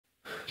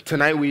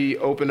Tonight we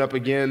open up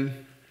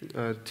again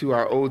to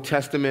our Old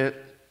Testament,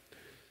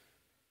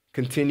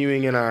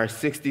 continuing in our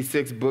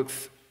 66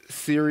 books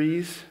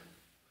series.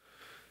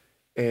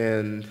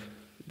 And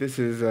this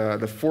is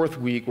the fourth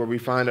week where we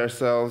find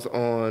ourselves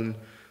on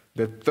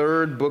the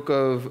third book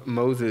of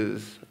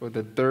Moses, or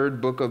the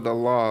third book of the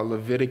law,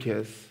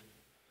 Leviticus.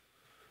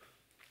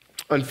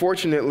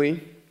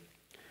 Unfortunately,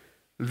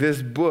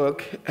 this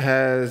book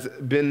has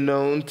been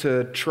known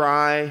to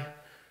try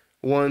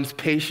one's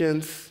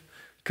patience,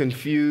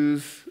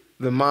 confuse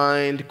the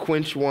mind,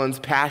 quench one's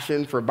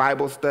passion for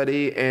Bible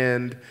study,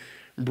 and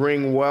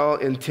bring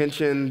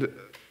well-intentioned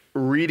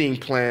reading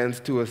plans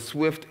to a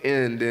swift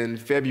end in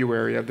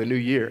February of the new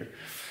year.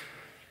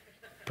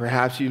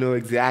 Perhaps you know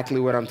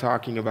exactly what I'm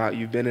talking about.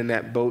 You've been in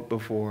that boat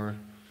before.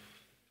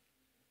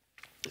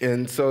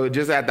 And so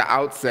just at the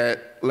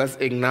outset, let's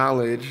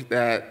acknowledge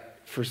that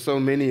for so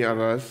many of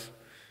us,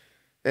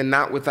 and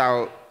not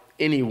without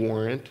any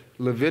warrant,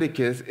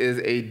 Leviticus is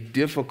a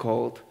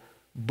difficult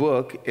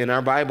book in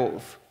our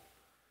Bibles.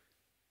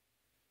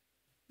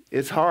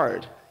 It's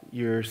hard.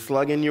 You're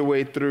slugging your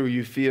way through,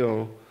 you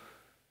feel,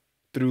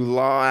 through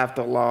law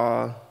after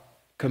law,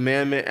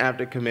 commandment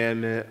after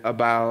commandment,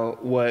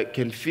 about what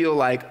can feel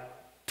like,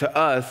 to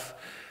us,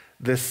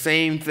 the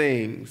same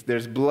things.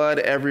 There's blood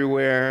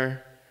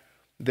everywhere.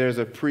 There's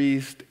a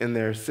priest and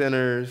there are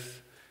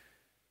sinners.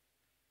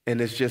 And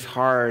it's just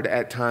hard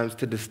at times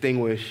to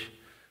distinguish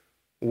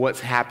what's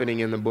happening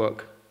in the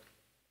book.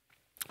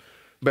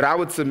 But I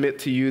would submit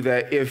to you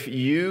that if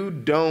you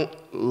don't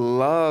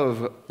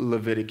love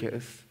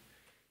Leviticus,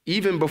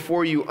 even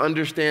before you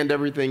understand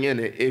everything in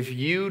it, if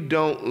you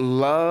don't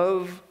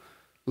love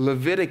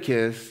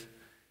Leviticus,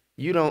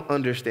 you don't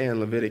understand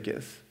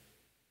Leviticus.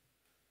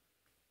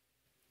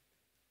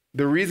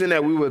 The reason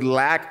that we would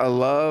lack a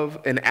love,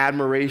 an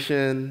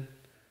admiration,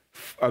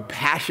 a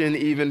passion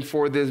even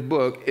for this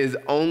book is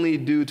only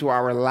due to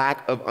our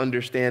lack of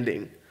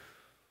understanding.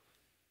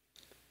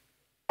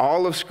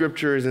 All of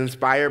Scripture is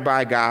inspired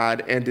by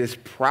God and is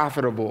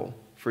profitable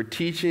for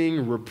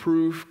teaching,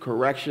 reproof,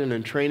 correction,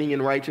 and training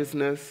in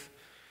righteousness,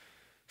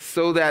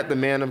 so that the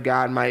man of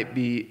God might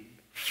be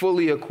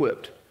fully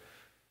equipped,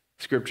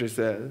 Scripture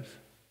says.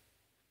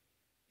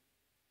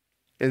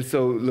 And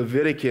so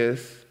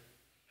Leviticus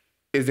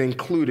is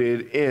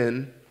included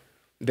in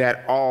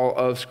that all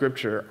of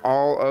Scripture.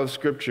 All of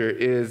Scripture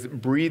is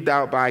breathed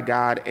out by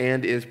God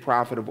and is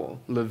profitable.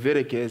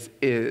 Leviticus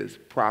is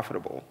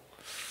profitable.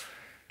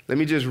 Let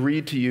me just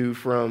read to you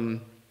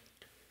from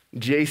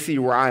J.C.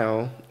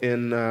 Ryle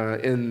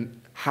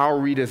in How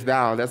Readest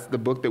Thou? That's the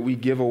book that we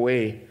give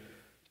away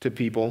to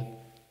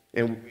people.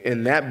 And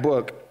in that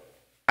book,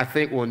 I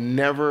think will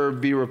never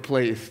be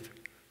replaced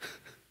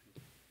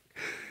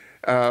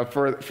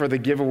for the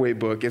giveaway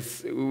book.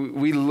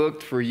 We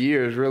looked for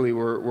years, really.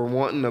 We're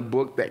wanting a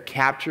book that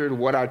captured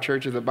what our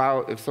church is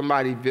about. If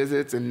somebody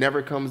visits and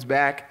never comes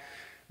back,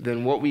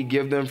 then what we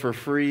give them for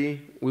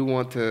free, we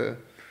want to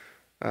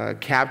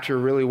capture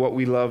really what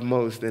we love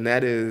most, and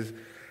that is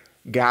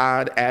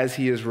God as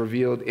he is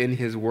revealed in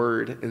his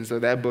word. And so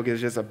that book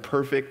is just a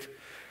perfect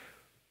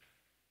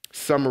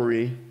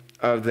summary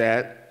of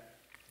that.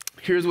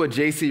 Here's what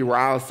J.C.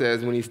 Ryle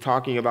says when he's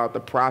talking about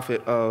the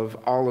profit of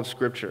all of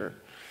Scripture.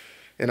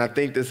 And I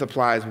think this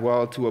applies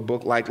well to a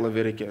book like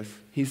Leviticus.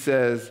 He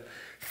says,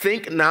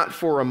 "Think not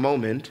for a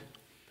moment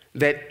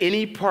that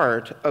any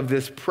part of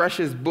this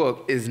precious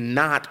book is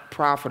not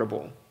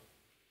profitable.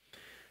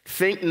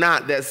 Think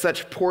not that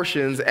such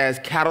portions as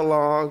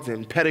catalogs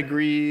and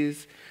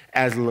pedigrees,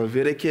 as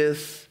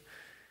Leviticus,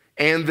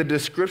 and the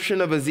description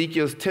of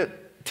Ezekiel's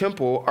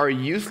temple are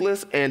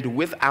useless and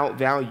without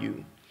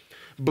value.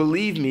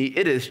 Believe me,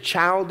 it is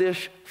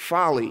childish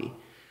folly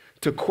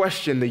to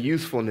question the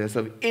usefulness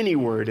of any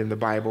word in the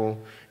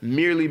Bible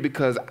merely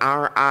because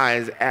our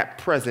eyes at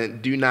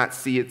present do not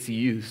see its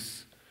use.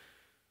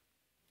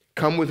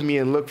 Come with me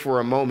and look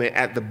for a moment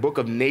at the book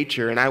of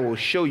nature, and I will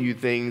show you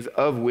things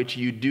of which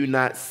you do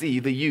not see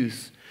the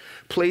use.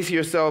 Place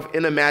yourself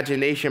in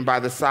imagination by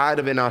the side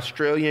of an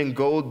Australian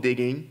gold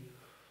digging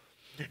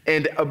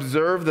and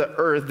observe the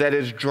earth that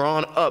is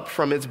drawn up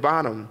from its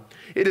bottom.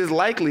 It is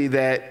likely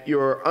that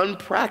your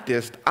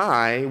unpracticed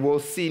eye will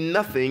see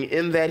nothing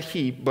in that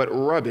heap but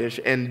rubbish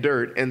and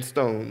dirt and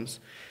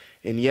stones.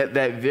 And yet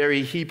that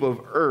very heap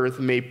of earth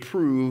may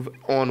prove,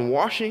 on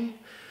washing,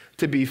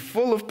 to be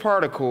full of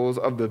particles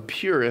of the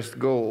purest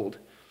gold.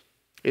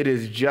 It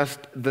is just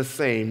the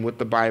same with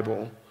the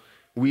Bible.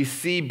 We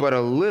see but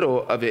a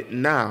little of it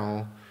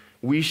now.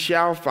 We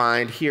shall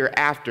find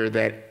hereafter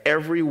that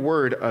every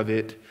word of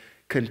it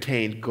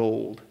contained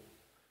gold."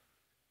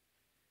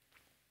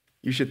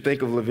 You should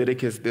think of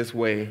Leviticus this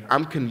way.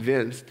 I'm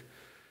convinced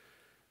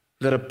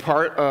that a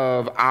part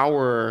of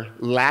our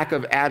lack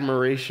of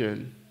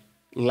admiration,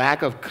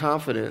 lack of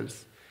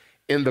confidence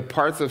in the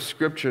parts of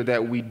Scripture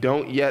that we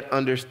don't yet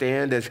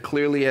understand as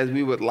clearly as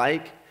we would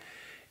like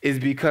is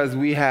because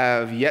we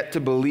have yet to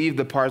believe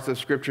the parts of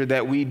Scripture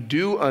that we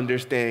do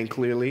understand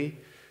clearly,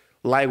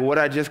 Like what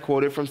I just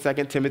quoted from 2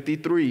 Timothy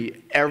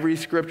 3, every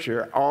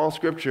scripture, all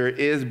scripture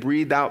is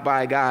breathed out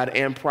by God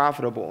and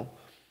profitable.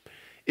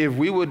 If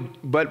we would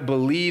but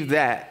believe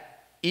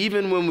that,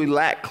 even when we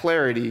lack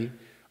clarity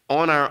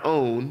on our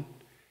own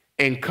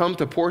and come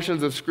to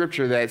portions of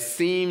scripture that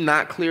seem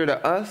not clear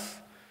to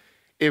us,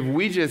 if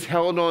we just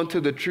held on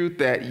to the truth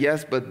that,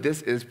 yes, but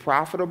this is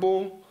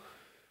profitable,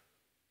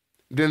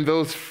 then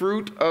those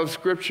fruit of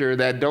scripture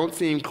that don't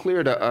seem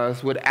clear to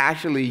us would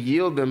actually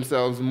yield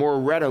themselves more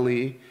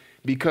readily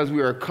because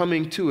we are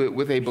coming to it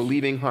with a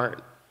believing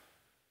heart.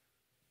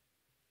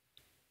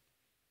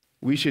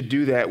 We should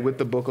do that with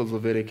the book of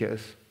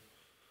Leviticus.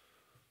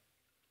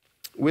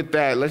 With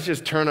that, let's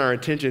just turn our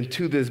attention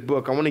to this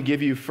book. I want to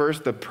give you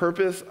first the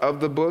purpose of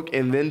the book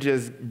and then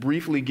just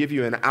briefly give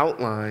you an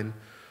outline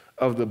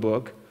of the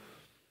book.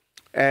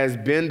 As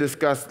Ben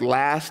discussed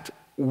last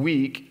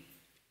week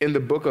in the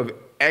book of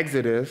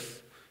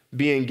Exodus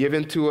being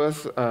given to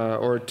us,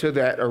 or to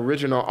that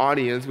original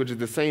audience, which is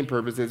the same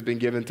purpose that's been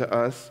given to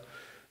us,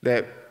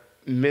 that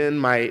men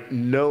might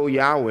know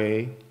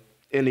Yahweh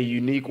in a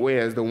unique way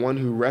as the one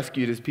who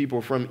rescued his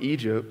people from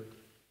Egypt.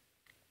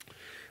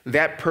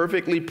 That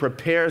perfectly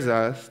prepares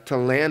us to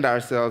land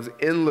ourselves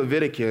in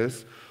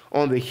Leviticus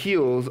on the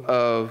heels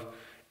of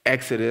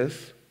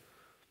Exodus.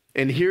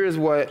 And here is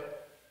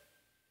what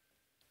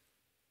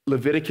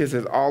Leviticus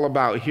is all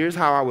about. Here's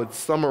how I would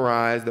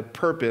summarize the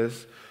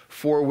purpose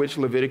for which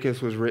Leviticus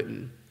was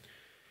written.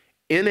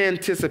 In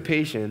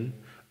anticipation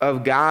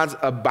of God's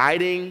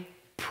abiding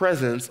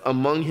presence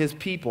among his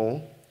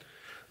people,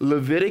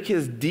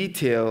 Leviticus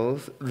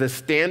details the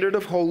standard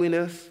of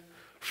holiness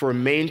for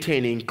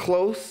maintaining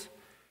close,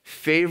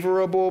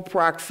 favorable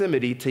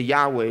proximity to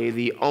Yahweh,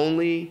 the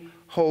only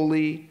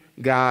holy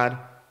God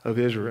of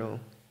Israel.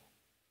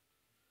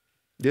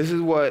 This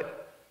is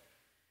what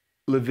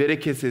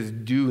Leviticus is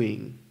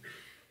doing.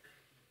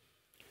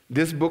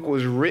 This book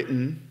was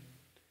written,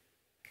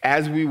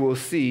 as we will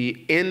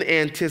see, in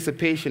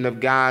anticipation of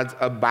God's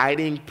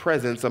abiding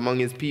presence among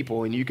his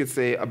people. And you could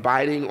say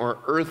abiding or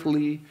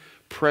earthly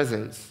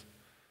presence.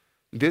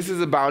 This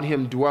is about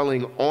him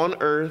dwelling on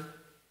earth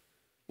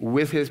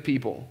with his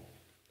people.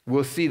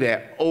 We'll see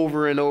that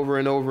over and over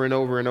and over and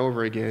over and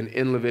over again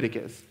in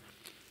Leviticus.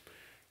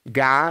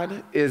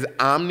 God is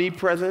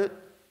omnipresent.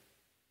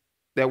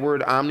 That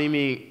word omni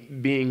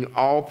means being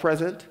all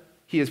present.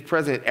 He is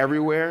present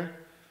everywhere.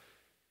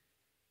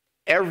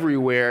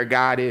 Everywhere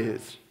God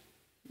is,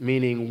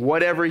 meaning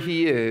whatever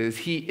he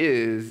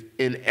is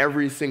in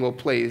every single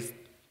place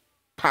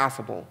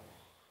possible.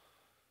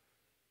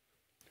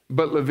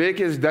 But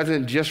Leviticus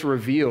doesn't just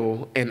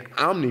reveal an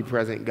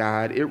omnipresent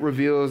God, it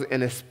reveals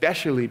an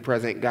especially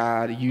present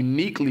God,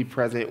 uniquely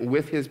present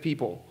with his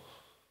people.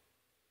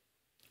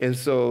 And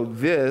so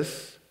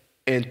this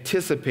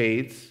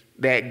anticipates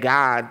that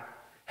God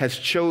has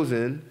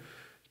chosen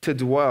to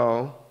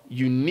dwell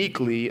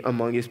uniquely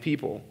among his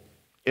people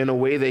in a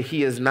way that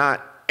he is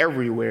not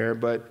everywhere,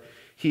 but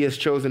he has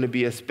chosen to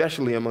be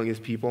especially among his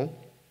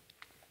people.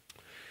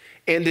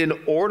 And in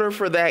order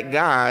for that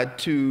God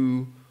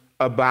to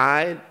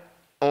abide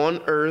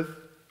on earth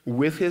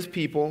with his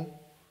people,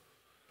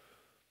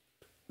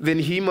 then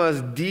he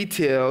must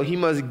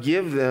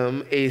give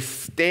them a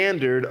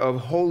standard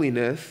of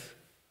holiness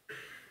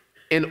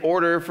in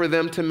order for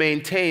them to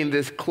maintain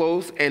this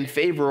close and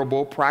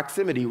favorable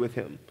proximity with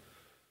him.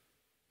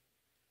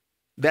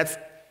 That's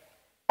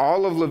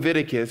all of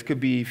Leviticus could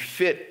be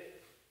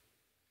fit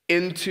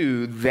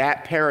into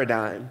that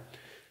paradigm.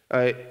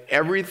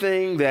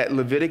 Everything that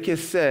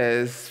Leviticus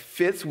says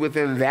fits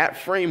within that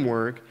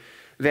framework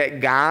that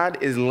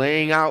God is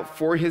laying out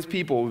for his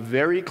people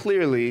very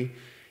clearly.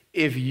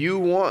 If you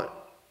want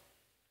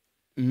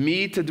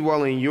me to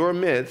dwell in your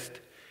midst,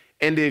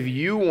 and if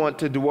you want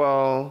to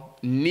dwell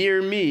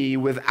near me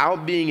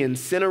without being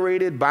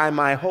incinerated by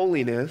my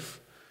holiness,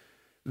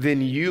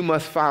 then you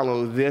must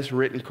follow this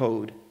written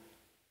code.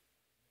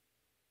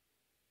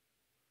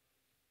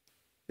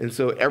 And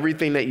so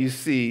everything that you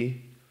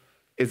see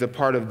is a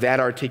part of that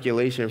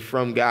articulation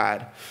from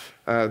God.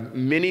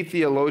 Many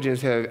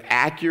theologians have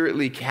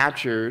accurately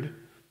captured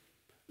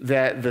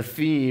that the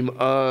theme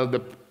of a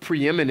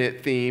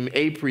preeminent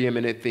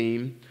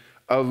theme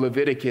of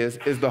Leviticus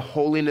is the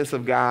holiness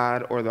of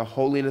God or the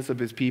holiness of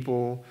his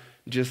people,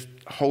 just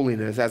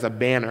holiness as a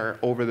banner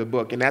over the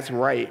book. And that's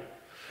right.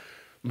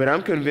 But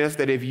I'm convinced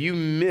that if you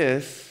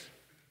miss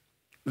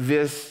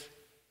this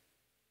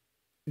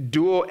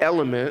dual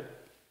element,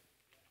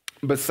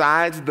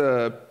 besides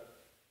the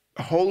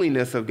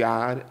holiness of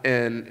God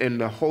and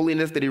the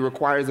holiness that he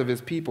requires of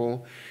his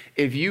people,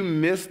 if you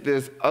miss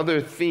this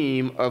other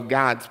theme of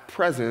God's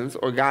presence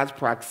or God's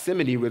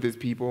proximity with his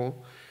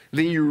people,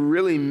 then you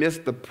really miss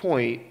the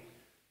point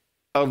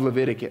of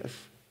Leviticus.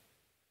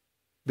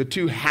 The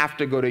two have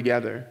to go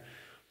together.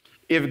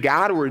 If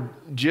God were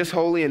just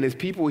holy and his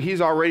people,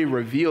 he's already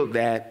revealed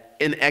that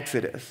in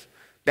Exodus.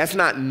 That's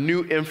not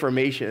new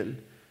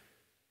information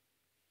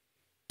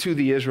to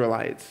the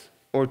Israelites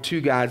or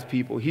to God's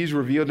people. He's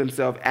revealed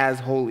himself as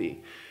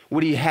holy.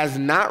 What he has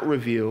not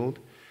revealed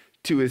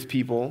to his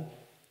people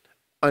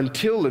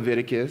until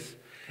Leviticus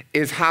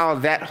is how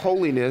that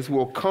holiness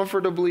will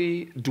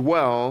comfortably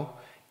dwell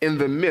in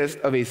the midst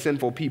of a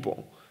sinful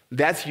people.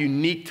 That's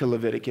unique to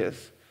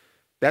Leviticus.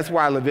 That's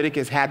why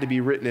Leviticus had to be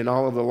written in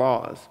all of the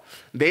laws.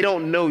 They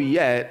don't know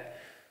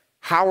yet,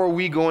 how are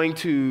we going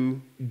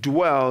to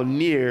dwell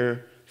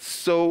near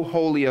so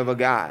holy of a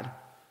God?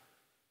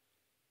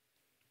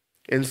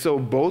 And so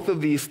both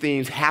of these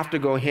themes have to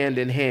go hand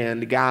in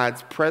hand,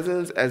 God's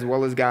presence as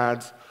well as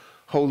God's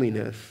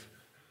holiness.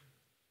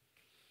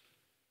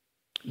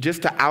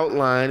 Just to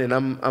outline, and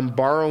I'm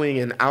borrowing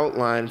an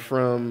outline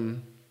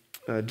from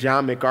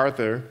John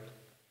MacArthur,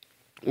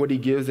 what he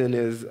gives in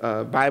his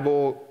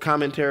Bible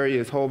commentary,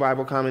 his whole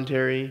Bible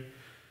commentary,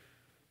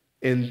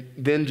 and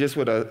then just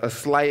with a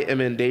slight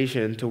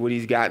emendation to what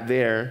he's got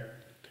there.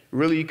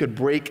 Really, you could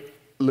break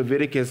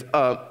Leviticus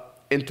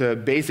up into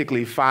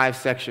basically 5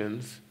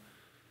 sections,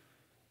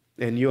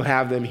 and you'll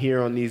have them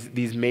here on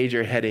these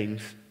major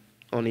headings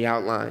on the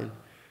outline.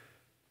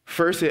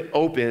 First, it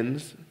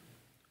opens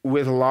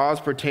with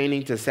laws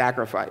pertaining to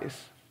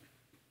sacrifice.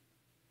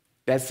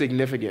 That's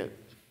significant.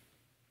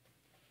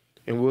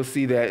 And we'll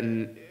see that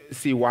and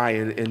see why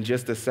in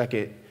just a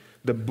second.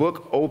 The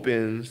book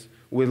opens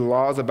with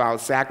laws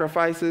about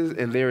sacrifices,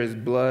 and there is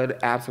blood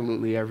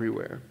absolutely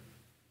everywhere.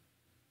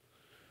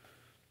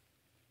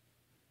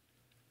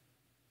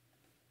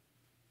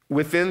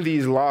 Within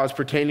these laws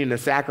pertaining to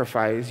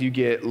sacrifice, you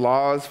get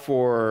laws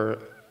for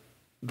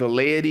the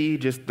laity,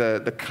 just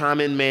the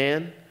common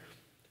man,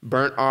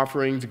 burnt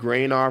offerings,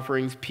 grain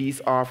offerings, peace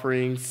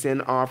offerings,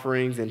 sin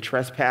offerings, and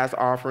trespass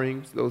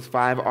offerings, those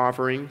 5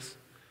 offerings.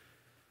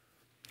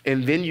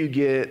 And then you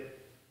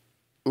get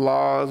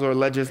laws or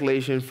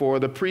legislation for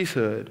the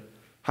priesthood,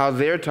 how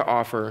they're to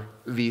offer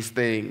these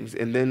things.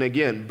 And then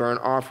again, burnt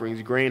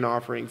offerings, grain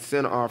offerings,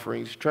 sin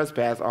offerings,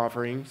 trespass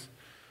offerings,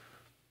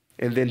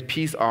 and then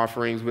peace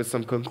offerings with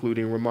some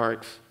concluding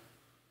remarks.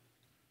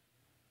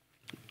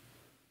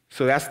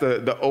 So that's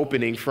the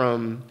opening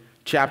from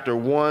chapter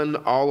 1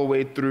 all the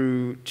way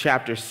through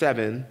chapter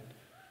 7.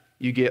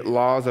 You get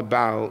laws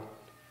about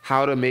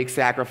how to make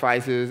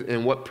sacrifices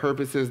and what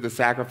purposes the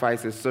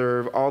sacrifices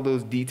serve, all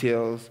those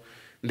details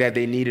that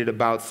they needed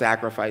about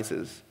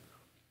sacrifices.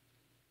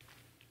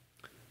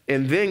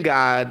 And then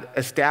God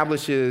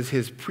establishes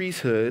his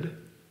priesthood.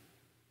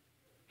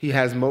 He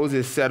has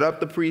Moses set up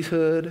the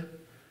priesthood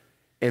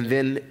and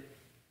then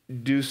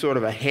do sort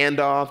of a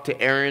handoff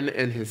to Aaron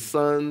and his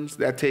sons.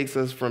 That takes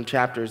us from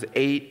chapters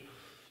 8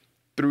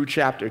 through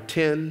chapter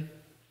 10.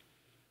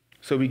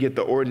 So we get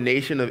the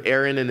ordination of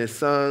Aaron and his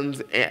sons,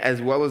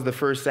 as well as the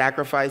first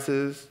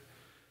sacrifices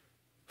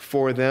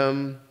for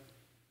them.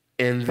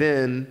 And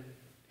then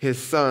his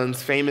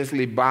sons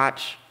famously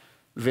botch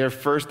their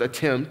first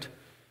attempt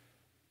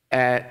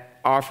at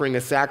offering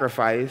a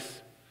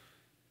sacrifice.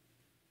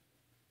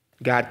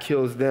 God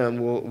kills them,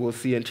 we'll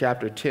see in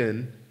chapter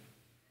 10,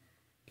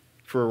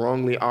 for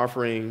wrongly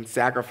offering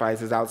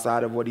sacrifices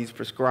outside of what he's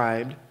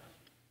prescribed.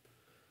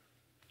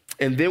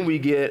 And then we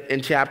get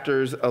in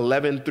chapters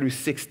 11 through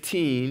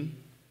 16,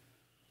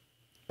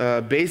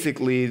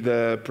 basically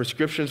the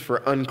prescriptions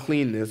for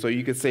uncleanness, or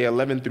you could say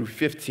 11 through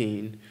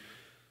 15.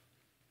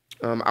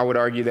 I would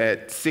argue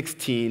that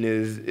 16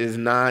 is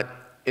not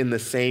in the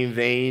same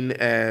vein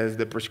as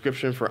the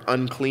prescription for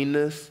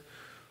uncleanness,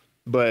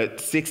 but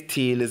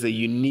 16 is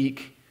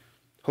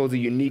holds a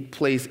unique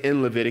place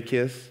in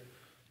Leviticus.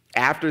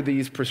 After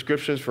these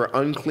prescriptions for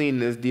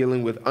uncleanness,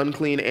 dealing with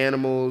unclean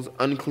animals,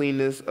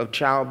 uncleanness of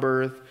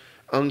childbirth,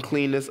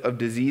 uncleanness of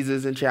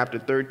diseases in chapter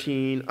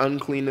 13,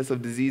 uncleanness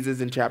of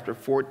diseases in chapter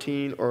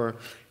 14, or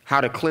how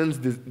to cleanse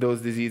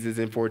those diseases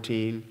in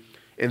 14,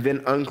 and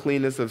then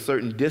uncleanness of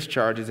certain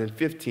discharges in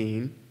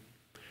 15.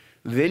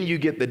 Then you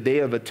get the Day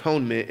of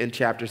Atonement in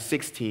chapter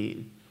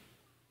 16.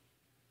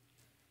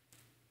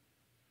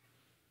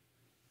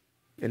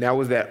 And that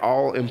was that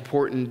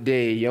all-important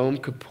day, Yom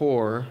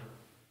Kippur,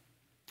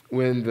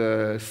 when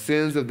the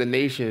sins of the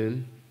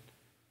nation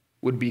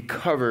would be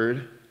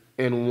covered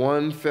in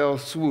one fell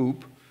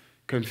swoop,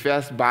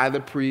 confessed by the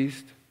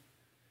priest,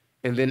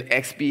 and then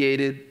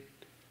expiated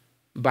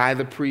by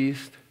the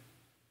priest,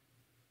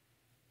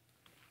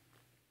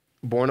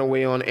 borne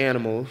away on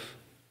animals.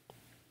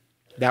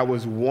 That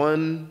was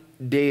one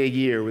day a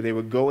year where they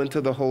would go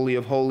into the Holy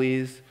of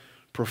Holies,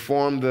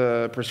 perform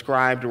the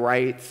prescribed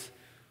rites,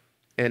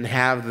 and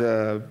have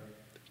the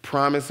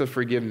promise of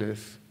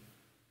forgiveness,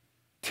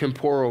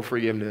 temporal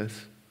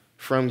forgiveness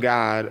from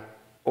God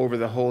over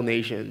the whole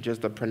nation,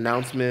 just a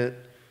pronouncement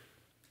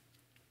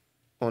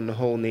on the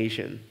whole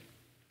nation.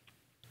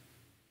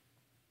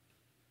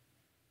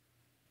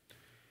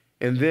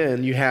 And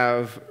then you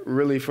have,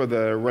 really for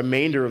the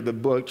remainder of the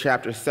book,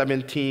 chapter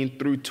 17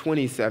 through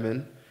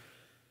 27,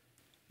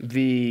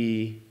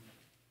 the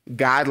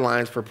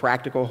guidelines for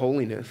practical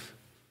holiness.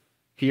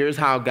 Here's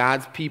how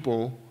God's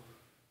people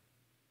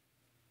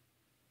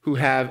who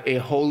have a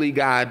holy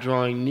God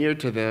drawing near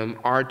to them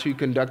are to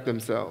conduct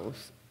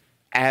themselves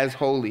as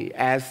holy,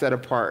 as set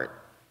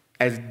apart,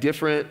 as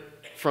different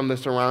from the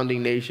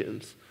surrounding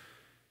nations.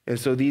 And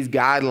so these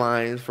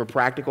guidelines for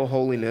practical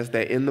holiness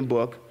that in the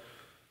book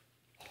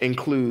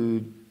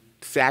include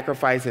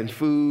sacrifice and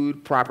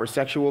food, proper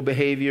sexual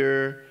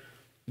behavior,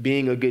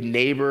 being a good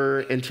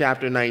neighbor in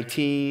chapter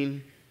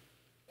 19,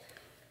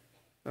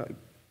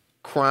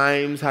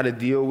 crimes, how to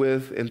deal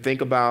with and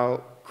think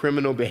about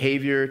criminal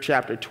behavior,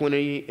 chapter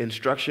 20,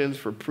 instructions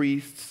for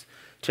priests,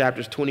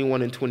 chapters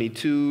 21 and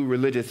 22,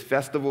 religious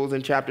festivals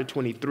in chapter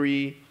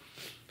 23,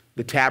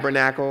 the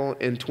tabernacle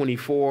in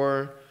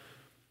 24.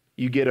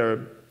 You get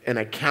an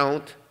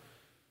account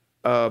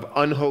of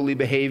unholy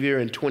behavior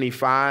in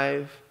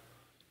 25.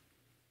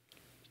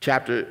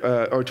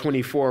 Or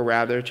 24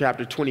 rather.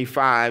 Chapter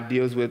 25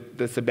 deals with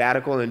the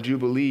sabbatical and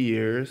jubilee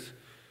years.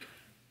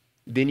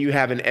 Then you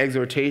have an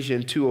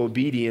exhortation to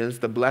obedience,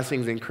 the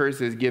blessings and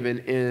curses given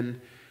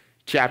in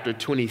chapter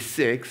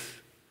 26,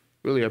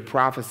 really a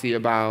prophecy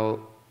about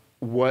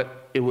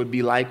what it would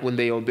be like when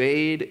they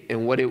obeyed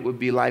and what it would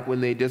be like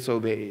when they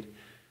disobeyed.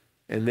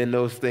 And then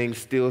those things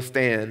still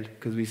stand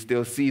because we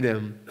still see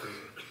them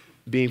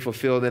being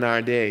fulfilled in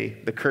our day.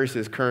 The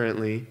curses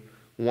currently,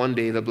 one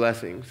day the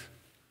blessings.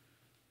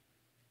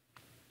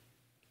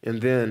 And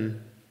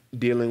then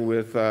dealing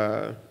with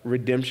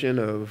redemption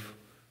of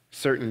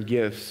certain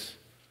gifts.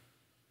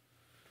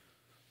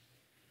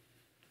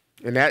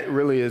 And that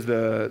really is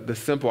the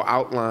simple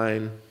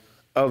outline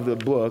of the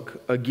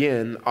book.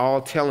 Again,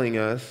 all telling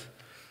us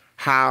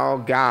how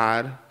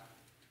God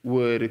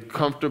would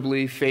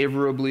comfortably,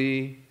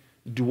 favorably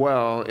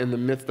dwell in the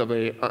midst of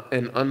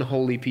an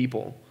unholy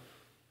people.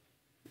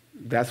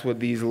 That's what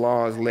these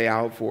laws lay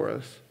out for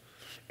us.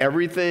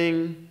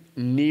 Everything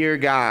near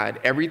God,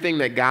 everything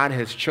that God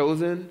has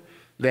chosen,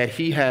 that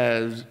he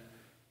has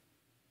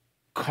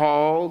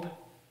called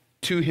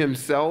to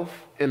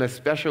himself in a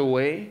special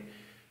way,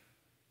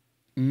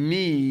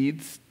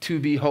 needs to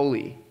be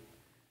holy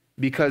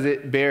because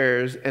it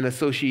bears an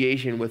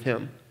association with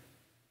him.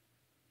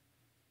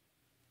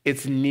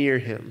 It's near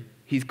him.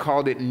 He's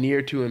called it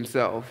near to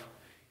himself.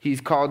 He's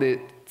called it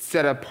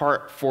set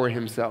apart for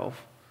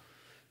himself.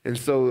 And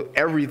so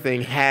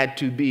everything had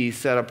to be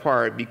set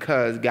apart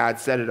because God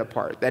set it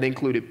apart. That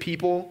included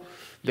people,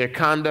 their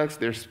conducts,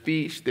 their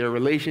speech, their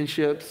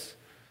relationships.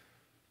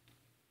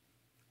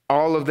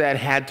 All of that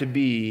had to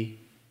be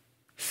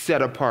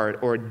set apart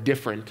or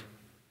different.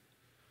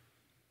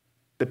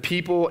 The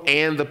people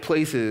and the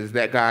places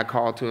that God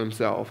called to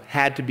himself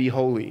had to be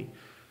holy.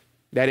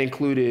 That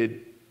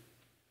included,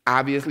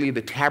 obviously,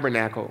 the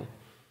tabernacle,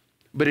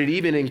 but it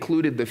even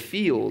included the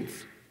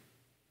fields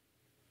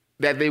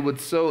that they would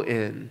sow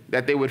in,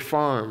 that they would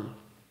farm.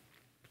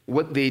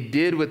 What they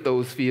did with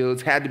those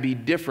fields had to be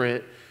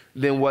different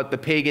than what the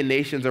pagan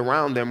nations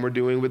around them were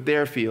doing with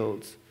their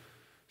fields.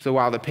 So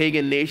while the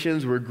pagan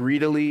nations were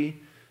greedily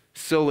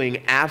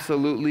sowing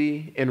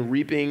absolutely and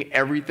reaping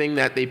everything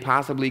that they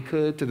possibly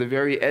could to the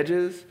very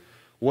edges,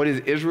 what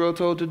is Israel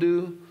told to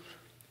do?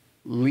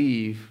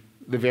 Leave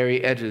the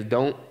very edges.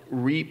 Don't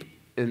reap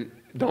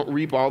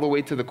all the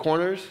way to the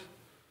corners.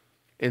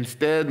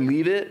 Instead,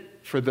 leave it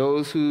for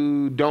those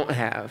who don't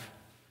have,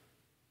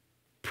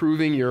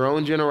 proving your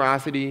own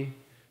generosity,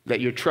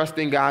 that you're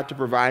trusting God to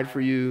provide for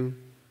you,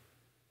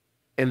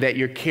 and that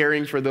you're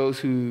caring for those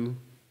who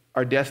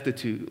are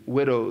destitute,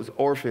 widows,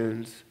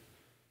 orphans,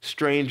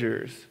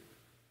 strangers,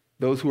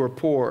 those who are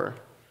poor.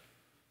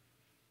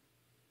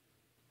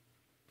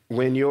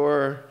 When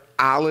your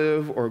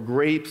olive or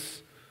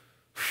grapes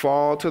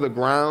fall to the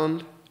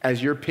ground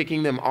as you're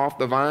picking them off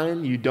the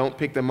vine, you don't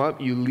pick them up,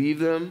 you leave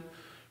them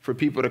for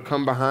people to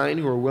come behind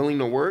who are willing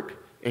to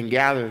work and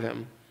gather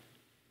them.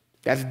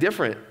 That's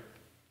different.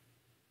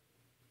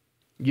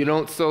 You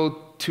don't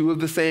sow two of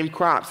the same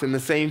crops in the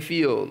same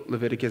field,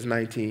 Leviticus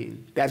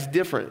 19. That's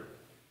different.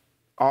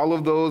 All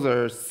of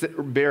those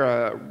bear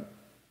a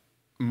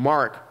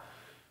mark,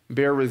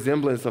 bear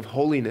resemblance of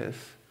holiness.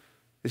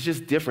 It's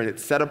just different.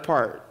 It's set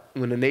apart.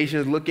 When the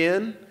nations look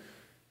in,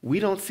 we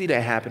don't see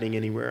that happening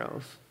anywhere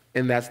else.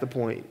 And that's the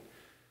point.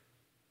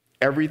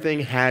 Everything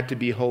had to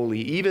be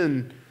holy.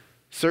 Even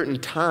certain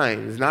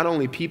times, not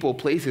only people,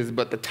 places,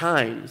 but the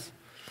times.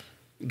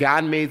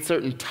 God made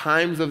certain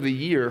times of the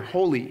year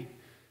holy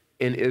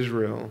in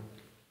Israel.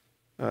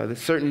 The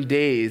certain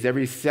days,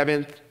 every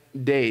seventh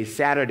day,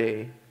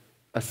 Saturday,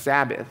 a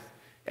Sabbath.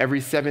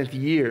 Every seventh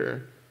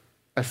year,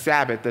 a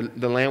Sabbath,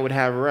 the land would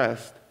have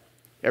rest.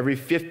 Every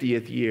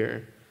 50th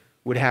year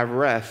would have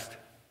rest.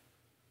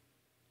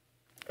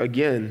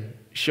 Again,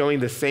 showing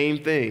the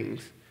same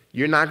things.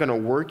 You're not going to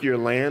work your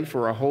land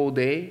for a whole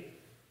day,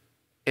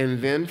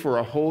 and then for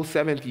a whole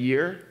seventh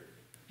year,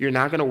 you're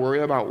not going to worry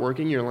about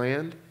working your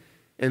land.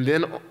 And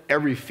then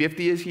every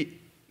 50th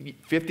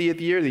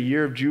year, the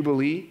year of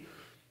Jubilee,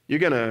 you're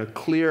going to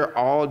clear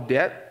all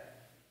debt.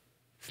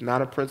 It's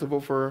not a principle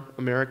for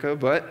America,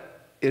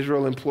 but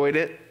Israel employed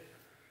it.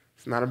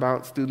 It's not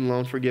about student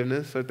loan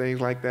forgiveness or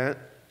things like that,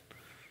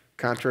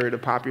 contrary to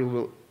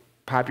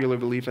popular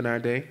belief in our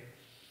day.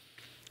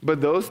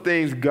 But those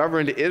things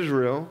governed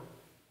Israel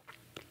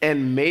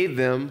and made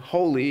them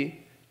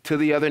holy to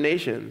the other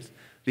nations.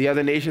 The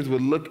other nations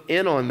would look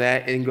in on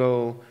that and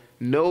go,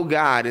 no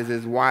God is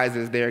as wise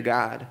as their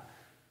God.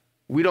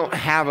 We don't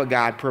have a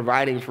God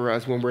providing for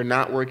us when we're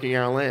not working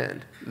our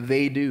land.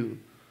 They do.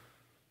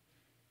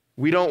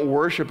 We don't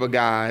worship a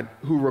God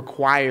who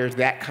requires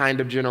that kind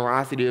of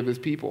generosity of his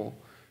people.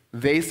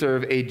 They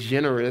serve a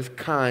generous,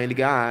 kind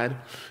God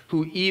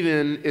who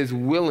even is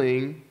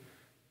willing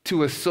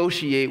to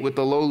associate with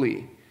the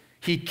lowly.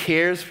 He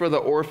cares for the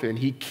orphan.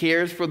 He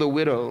cares for the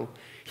widow.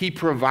 He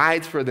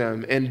provides for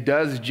them and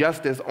does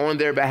justice on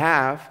their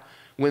behalf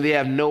when they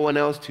have no one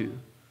else to.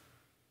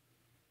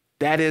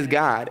 That is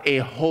God, a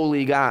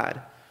holy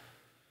God.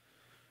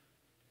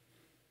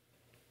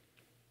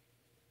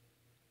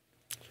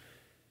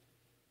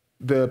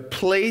 The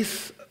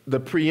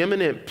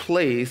preeminent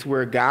place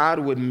where God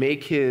would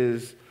make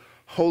his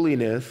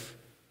holiness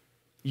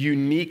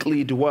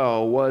uniquely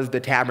dwell was the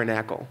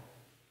tabernacle.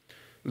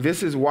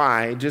 This is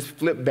why, just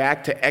flip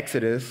back to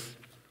Exodus,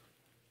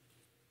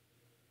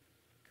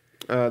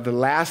 the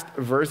last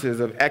verses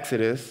of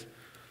Exodus.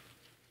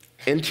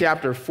 In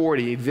chapter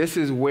 40, this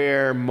is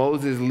where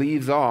Moses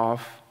leaves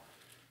off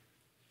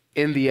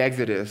in the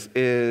Exodus,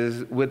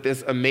 is with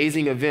this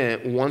amazing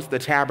event once the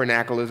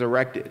tabernacle is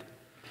erected.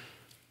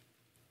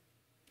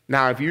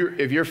 Now, if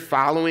you're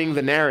following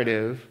the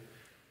narrative,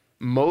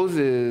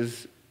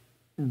 Moses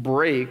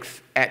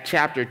breaks at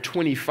chapter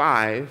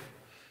 25,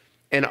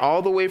 and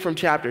all the way from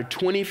chapter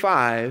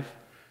 25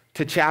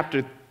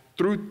 to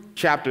through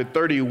chapter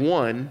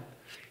 31,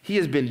 he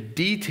has been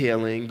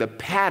detailing the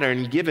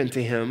pattern given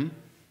to him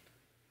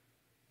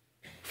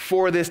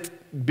for this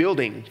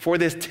building, for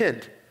this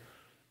tent.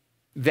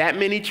 That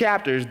many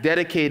chapters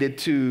dedicated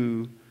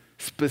to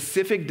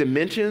specific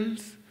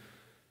dimensions,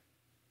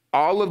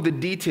 all of the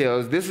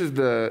details. This is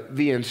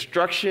the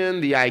instruction,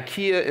 the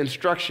IKEA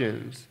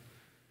instructions,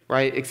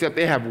 right? Except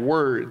they have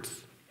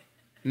words,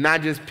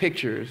 not just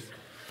pictures.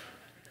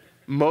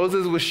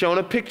 Moses was shown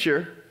a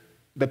picture,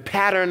 the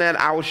pattern that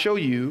I will show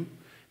you,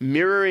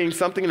 mirroring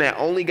something that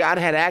only God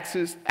had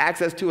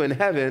access to in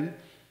heaven,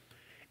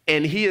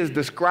 and he is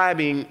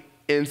describing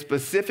in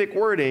specific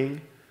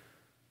wording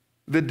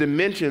the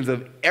dimensions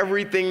of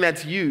everything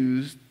that's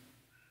used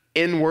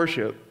in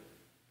worship.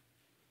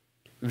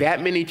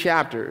 That many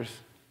chapters.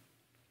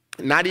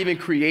 Not even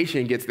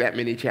creation gets that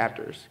many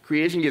chapters.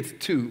 Creation gets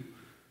 2.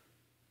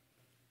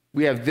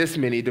 We have this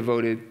many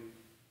devoted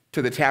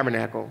to the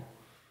tabernacle.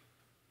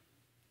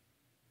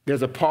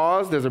 There's a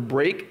pause, there's a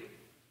break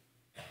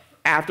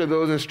after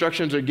those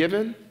instructions are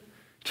given.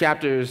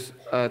 Chapters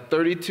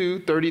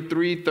 32,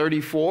 33,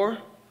 34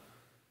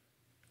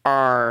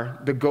 are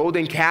the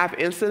golden calf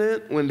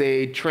incident when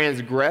they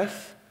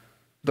transgress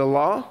the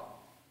law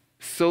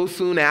so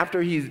soon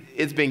after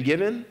it's been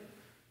given,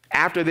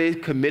 after they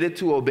committed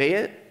to obey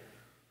it.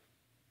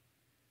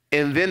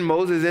 And then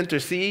Moses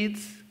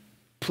intercedes,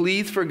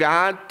 pleads for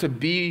God to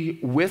be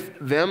with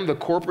them, the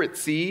corporate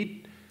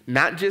seed,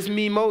 not just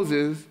me,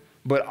 Moses,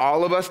 but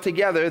all of us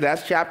together.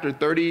 That's chapter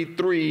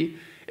 33.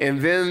 And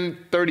then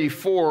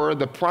 34,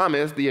 the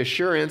promise, the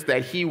assurance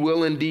that he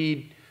will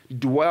indeed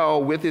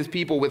dwell with his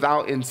people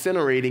without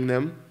incinerating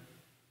them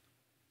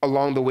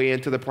along the way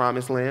into the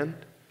promised land.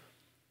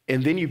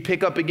 And then you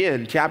pick up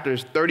again,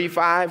 chapters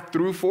 35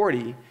 through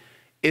 40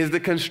 is the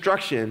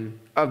construction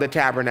of the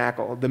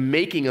tabernacle, the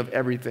making of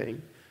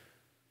everything.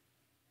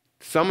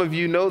 Some of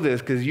you know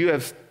this because you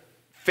have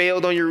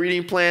failed on your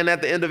reading plan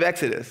at the end of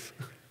Exodus.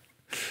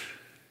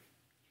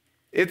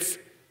 It's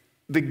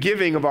the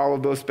giving of all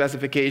of those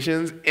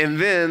specifications and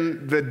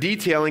then the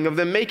detailing of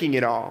them making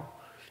it all.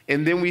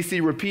 And then we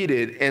see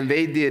repeated, and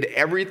they did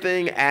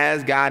everything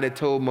as God had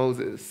told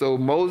Moses. So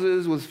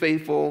Moses was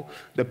faithful,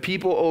 the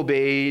people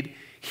obeyed,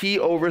 he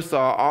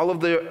oversaw all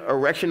of the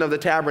erection of the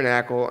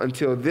tabernacle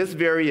until this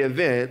very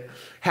event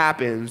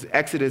happens,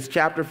 Exodus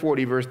chapter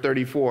 40, verse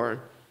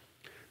 34.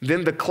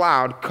 Then the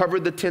cloud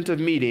covered the tent of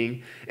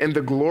meeting, and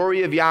the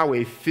glory of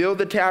Yahweh filled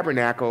the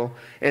tabernacle,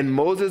 and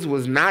Moses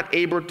was not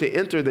able to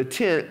enter the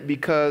tent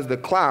because the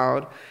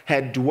cloud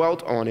had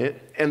dwelt on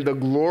it, and the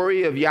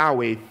glory of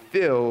Yahweh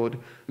filled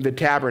the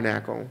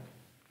tabernacle.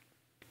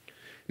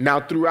 Now,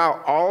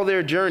 throughout all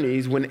their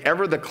journeys,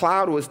 whenever the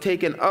cloud was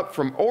taken up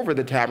from over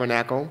the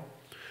tabernacle,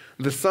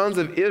 the sons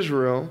of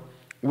Israel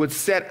would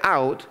set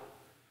out,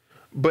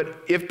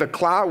 but if the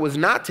cloud was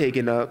not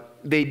taken up,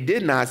 they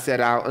did not set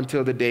out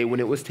until the day when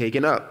it was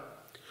taken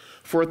up.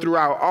 For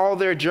throughout all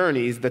their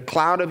journeys, the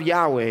cloud of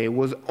Yahweh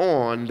was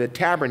on the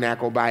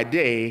tabernacle by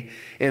day,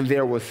 and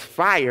there was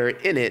fire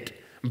in it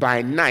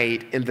by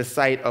night in the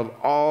sight of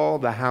all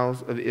the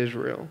house of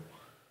Israel.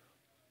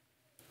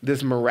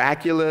 This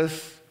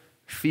miraculous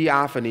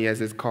theophany,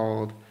 as it's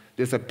called,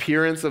 this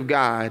appearance of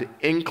God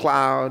in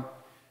cloud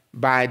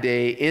by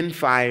day, in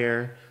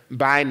fire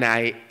by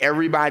night,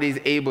 everybody's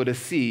able to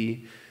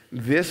see.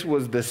 This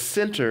was the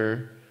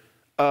center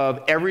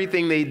of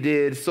everything they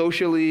did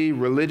socially,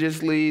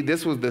 religiously.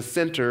 This was the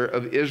center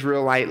of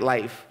Israelite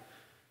life.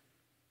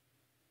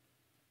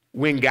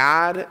 When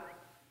God's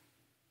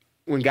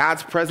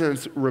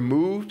presence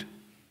removed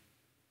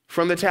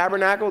from the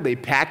tabernacle, they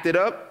packed it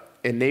up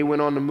and they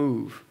went on the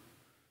move.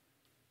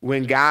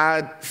 When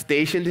God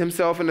stationed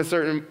himself in a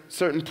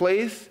certain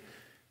place,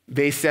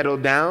 they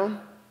settled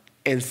down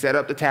and set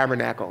up the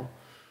tabernacle.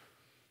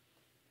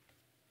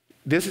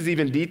 This is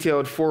even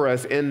detailed for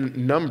us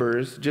in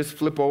Numbers. Just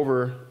flip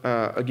over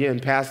again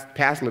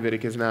past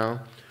Leviticus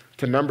now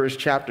to Numbers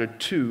chapter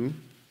 2.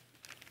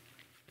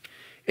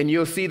 And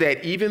you'll see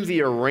that even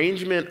the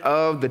arrangement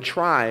of the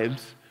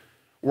tribes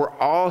were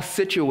all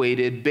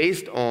situated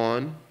based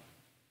on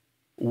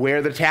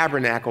where the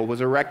tabernacle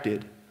was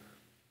erected.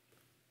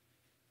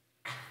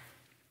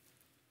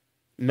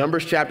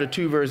 Numbers chapter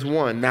 2, verse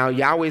 1. Now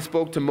Yahweh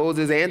spoke to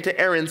Moses and to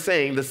Aaron,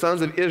 saying, the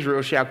sons of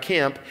Israel shall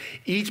camp,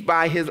 each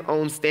by his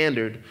own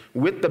standard.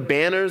 With the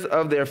banners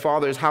of their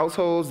fathers'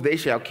 households, they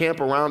shall camp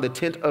around the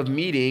tent of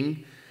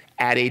meeting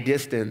at a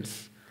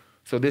distance.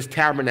 So this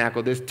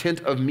tabernacle, this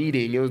tent of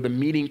meeting, it was the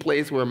meeting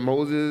place where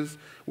Moses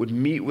would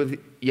meet with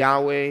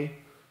Yahweh.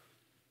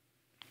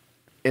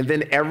 And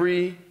then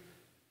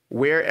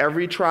where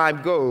every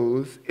tribe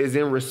goes is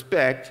in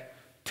respect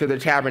to the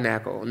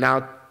tabernacle.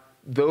 Now,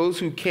 those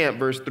who camp,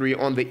 verse 3,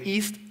 on the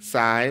east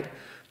side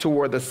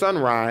toward the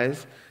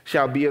sunrise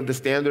shall be of the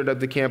standard of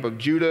the camp of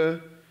Judah,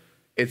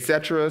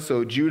 etc.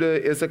 So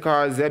Judah,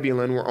 Issachar,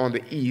 Zebulun were on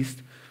the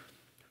east.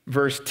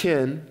 Verse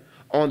 10,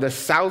 on the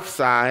south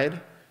side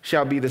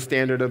shall be the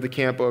standard of the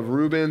camp of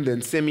Reuben,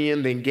 then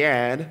Simeon, then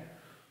Gad.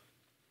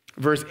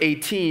 Verse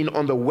 18,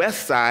 on the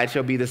west side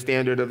shall be the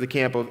standard of the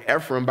camp of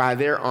Ephraim by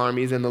their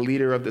armies and the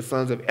leader of the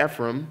sons of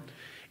Ephraim,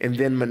 and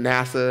then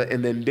Manasseh,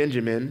 and then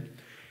Benjamin.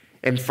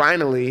 And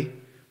finally,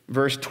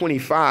 verse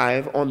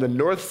 25, on the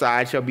north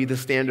side shall be the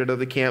standard of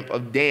the camp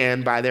of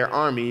Dan by their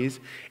armies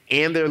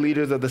and their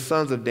leaders of the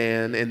sons of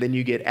Dan, and then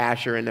you get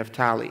Asher and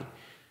Naphtali.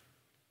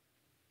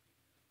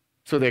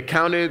 So they're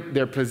counted,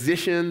 they're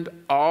positioned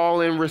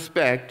all in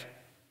respect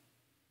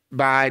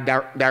by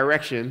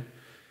direction,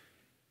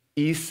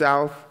 east,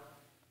 south,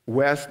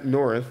 west,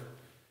 north,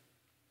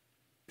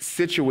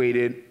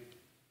 situated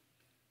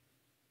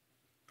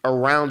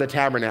around the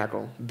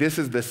tabernacle. This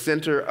is the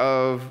center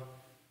of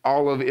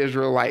all of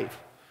Israel life.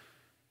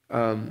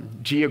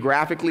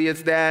 Geographically,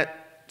 it's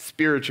that.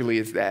 Spiritually,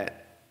 it's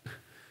that.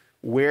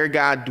 Where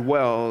God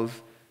dwells,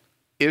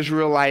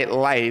 Israelite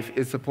life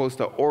is supposed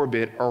to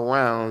orbit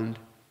around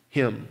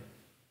him,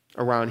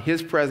 around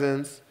his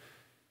presence,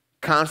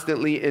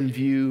 constantly in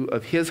view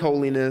of his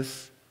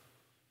holiness.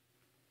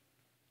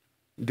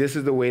 This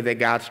is the way that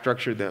God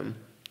structured them.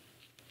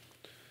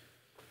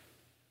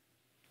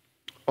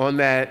 On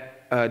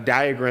that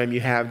diagram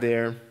you have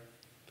there,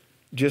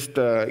 just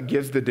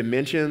gives the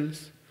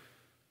dimensions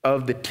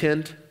of the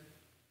tent.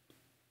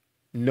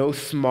 No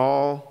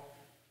small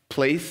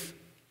place.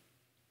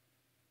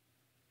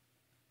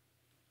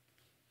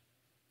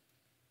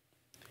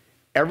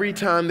 Every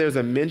time there's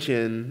a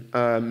mention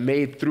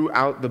made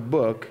throughout the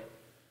book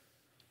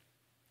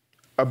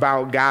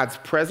about God's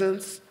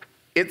presence,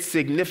 it's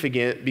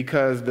significant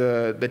because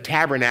the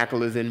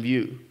tabernacle is in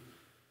view.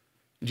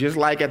 Just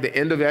like at the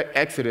end of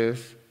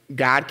Exodus,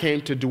 God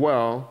came to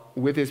dwell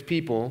with his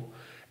people.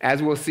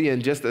 As we'll see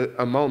in just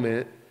a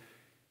moment,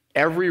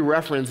 every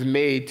reference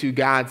made to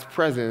God's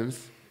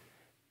presence,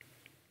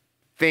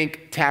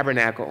 think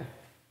tabernacle.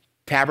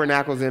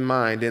 Tabernacle's in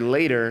mind. And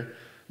later,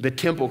 the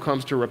temple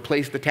comes to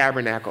replace the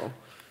tabernacle.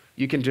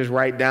 You can just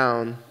write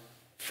down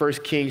 1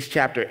 Kings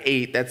chapter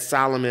 8. That's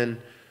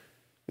Solomon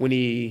when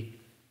he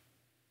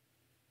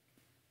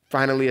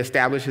finally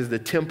establishes the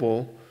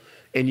temple.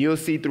 And you'll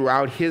see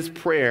throughout his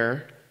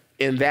prayer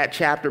in that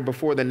chapter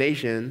before the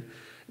nation,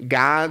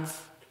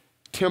 God's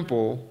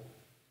temple,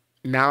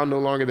 now no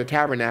longer the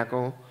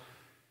tabernacle,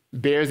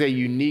 bears a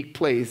unique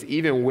place.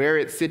 Even where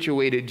it's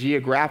situated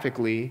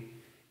geographically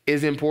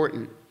is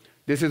important.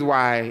 This is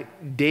why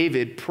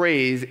David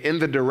prays in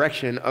the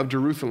direction of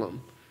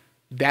Jerusalem.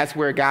 That's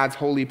where God's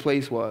holy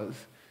place was.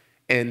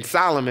 And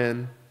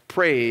Solomon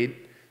prayed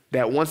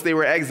that once they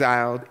were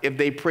exiled, if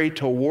they prayed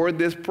toward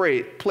this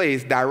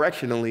place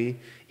directionally,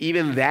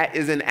 even that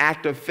is an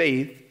act of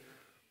faith,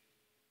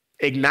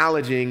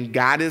 acknowledging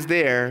God is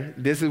there.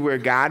 This is where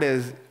God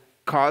has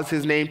caused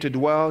his name to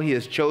dwell. He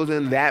has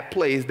chosen that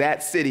place,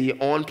 that city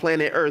on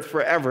planet Earth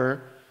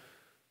forever.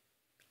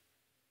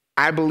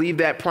 I believe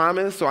that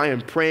promise, so I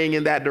am praying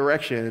in that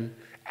direction,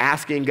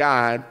 asking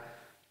God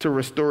to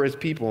restore his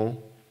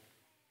people.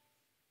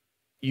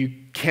 You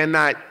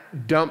cannot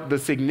dump the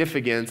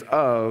significance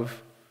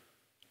of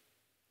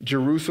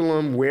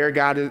Jerusalem, where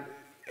God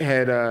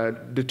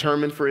had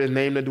determined for his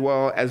name to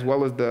dwell, as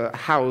well as the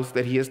house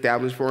that he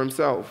established for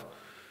himself.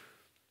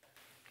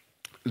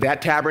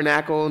 That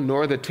tabernacle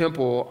nor the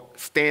temple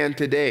stand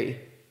today.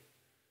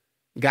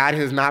 God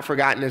has not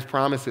forgotten his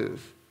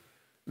promises.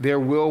 There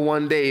will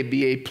one day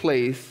be a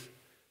place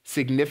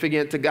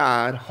significant to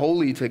God,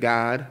 holy to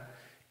God,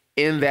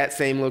 in that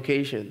same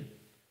location.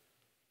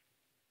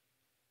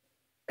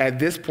 At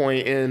this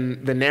point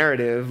in the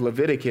narrative,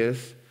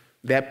 Leviticus,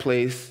 that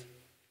place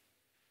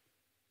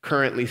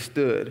currently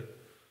stood.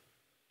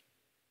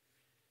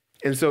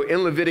 And so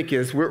in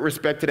Leviticus, with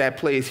respect to that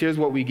place, here's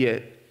what we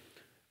get.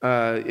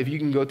 If you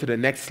can go to the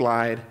next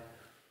slide.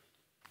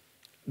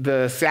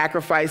 The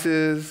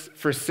sacrifices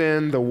for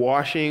sin, the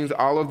washings,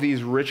 all of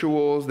these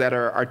rituals that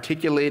are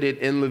articulated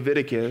in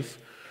Leviticus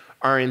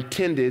are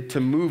intended to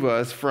move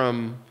us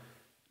from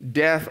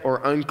death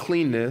or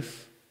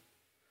uncleanness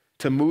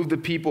to move the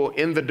people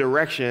in the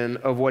direction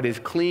of what is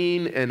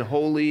clean and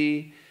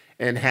holy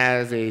and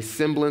has a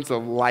semblance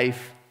of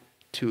life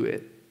to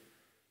it.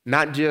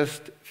 Not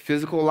just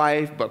physical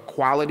life, but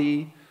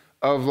quality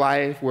of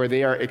life where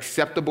they are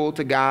acceptable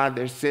to God,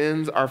 their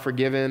sins are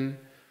forgiven,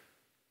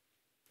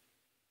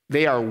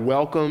 they are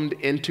welcomed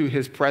into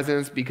his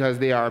presence because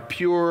they are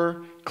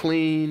pure,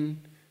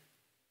 clean,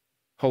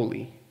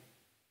 holy.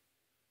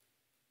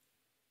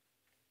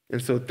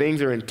 And so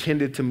things are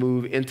intended to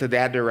move into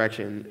that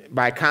direction.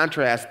 By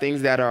contrast,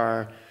 things that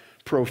are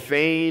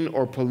profane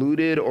or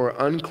polluted or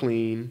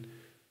unclean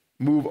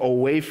move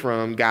away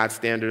from God's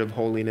standard of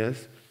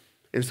holiness.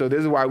 And so this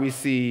is why we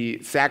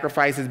see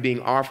sacrifices being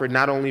offered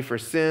not only for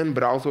sin,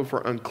 but also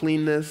for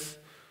uncleanness.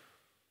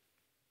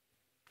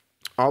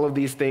 All of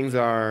these things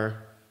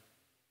are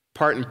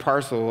part and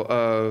parcel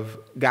of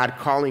God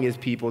calling his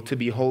people to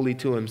be holy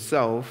to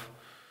himself.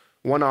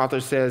 One author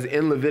says,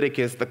 in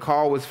Leviticus, the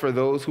call was for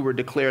those who were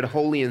declared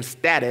holy in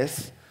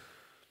status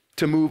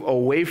to move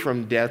away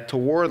from death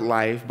toward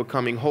life,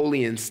 becoming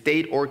holy in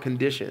state or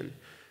condition,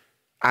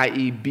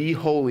 i.e., be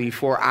holy,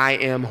 for I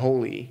am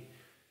holy.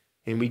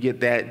 And we get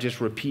that just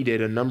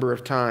repeated a number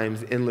of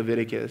times in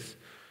Leviticus.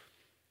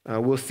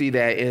 We'll see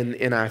that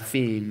in our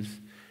themes.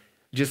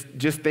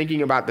 Just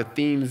thinking about the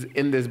themes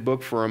in this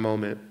book for a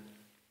moment.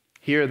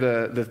 Here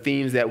are the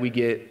themes that we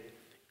get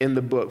in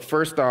the book.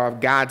 First off,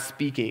 God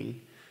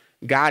speaking.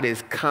 God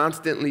is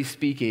constantly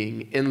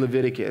speaking in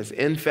Leviticus.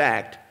 In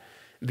fact,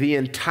 the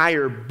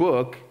entire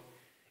book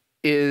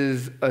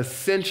is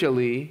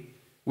essentially,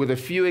 with a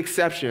few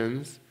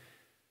exceptions,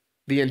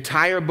 the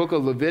entire book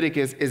of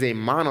Leviticus is a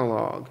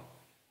monologue.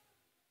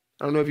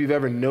 I don't know if you've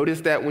ever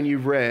noticed that when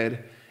you've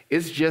read.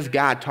 It's just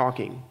God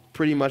talking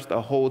pretty much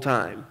the whole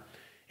time.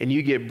 And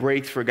you get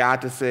breaks for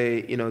God to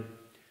say,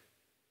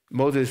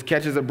 Moses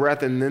catches a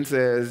breath and then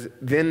says,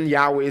 then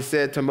Yahweh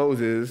said to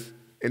Moses,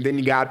 and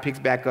then God picks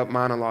back up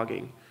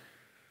monologuing.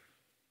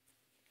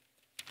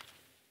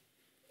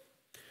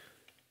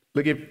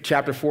 Look at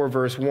chapter 4,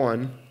 verse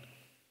 1.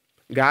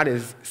 God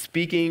is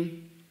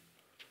speaking.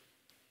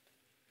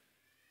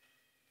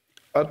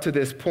 Up to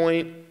this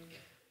point,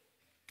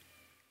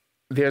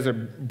 there's a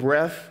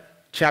breath.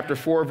 Chapter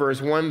 4,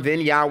 verse 1, then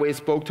Yahweh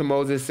spoke to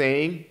Moses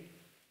saying,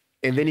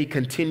 and then he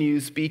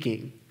continues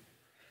speaking.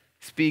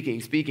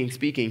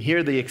 Speaking. Here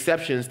are the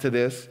exceptions to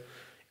this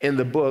in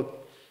the book.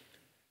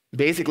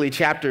 Basically,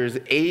 chapters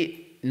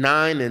 8,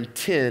 9, and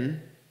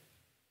 10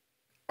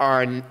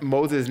 are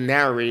Moses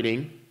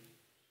narrating.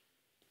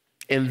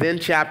 And then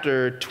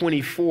chapter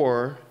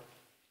 24,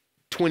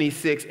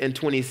 26, and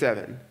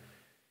 27,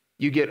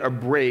 you get a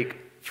break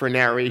for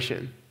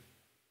narration.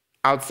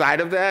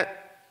 Outside of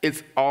that,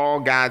 it's all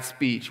God's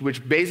speech,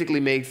 which basically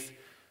makes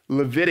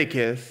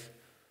Leviticus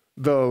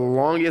the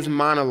longest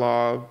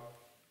monologue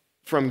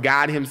from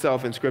God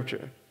himself in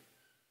Scripture.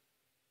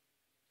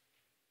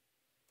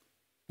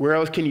 Where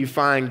else can you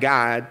find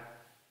God,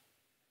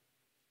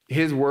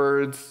 his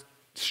words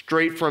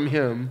straight from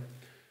him,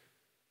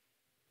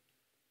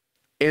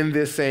 in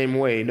this same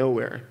way?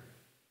 Nowhere.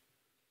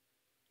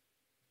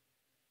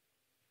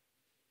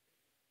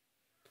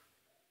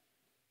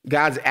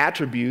 God's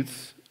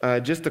attributes,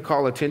 just to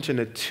call attention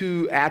to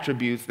two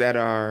attributes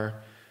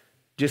that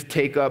just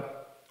take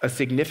up a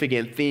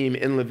significant theme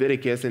in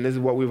Leviticus, and this is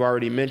what we've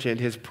already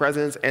mentioned, his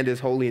presence and his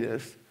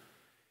holiness.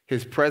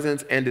 His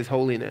presence and his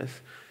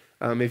holiness.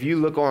 If you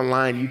look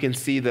online, you can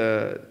see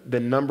the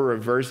number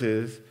of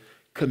verses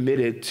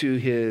committed to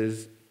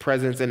his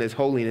presence and his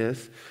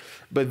holiness,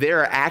 but there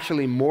are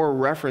actually more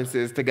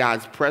references to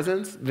God's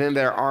presence than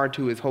there are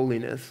to his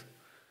holiness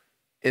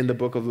in the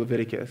book of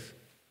Leviticus.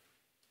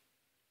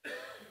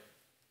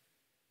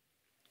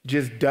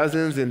 Just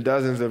dozens and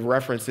dozens of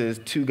references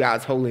to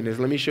God's holiness.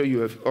 Let me show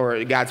you,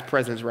 or God's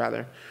presence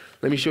rather.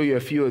 Let me show you a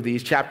few of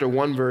these. Chapter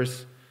 1,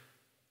 verse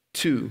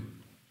 2.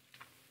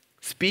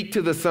 Speak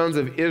to the sons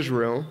of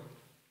Israel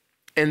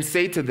and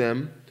say to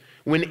them,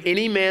 when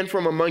any man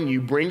from among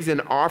you brings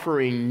an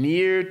offering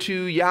near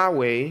to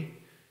Yahweh,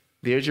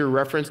 there's your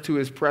reference to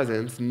his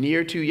presence,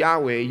 near to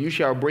Yahweh, you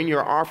shall bring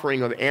your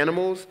offering of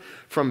animals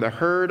from the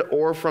herd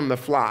or from the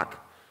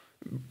flock.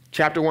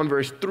 Chapter 1,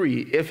 verse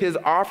 3, if his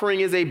offering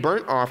is a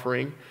burnt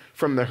offering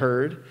from the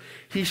herd,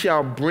 he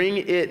shall bring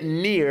it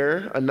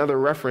near, another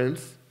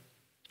reference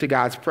to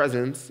God's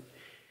presence,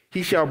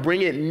 he shall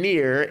bring it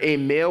near, a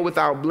male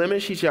without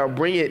blemish, he shall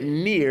bring it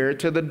near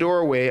to the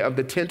doorway of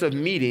the tent of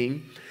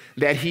meeting,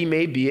 that he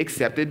may be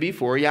accepted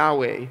before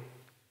Yahweh.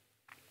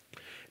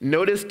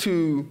 Notice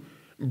to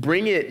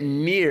bring it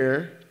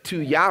near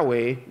to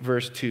Yahweh,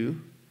 verse 2,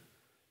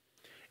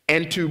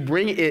 and to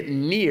bring it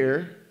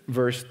near,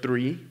 verse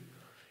 3,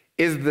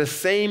 is the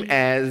same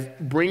as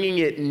bringing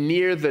it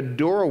near the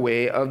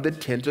doorway of the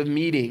tent of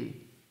meeting.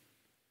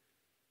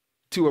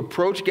 To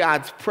approach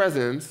God's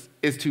presence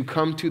is to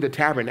come to the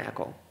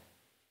tabernacle.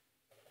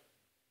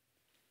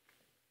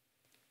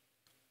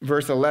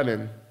 Verse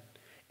 11,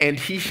 and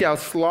he shall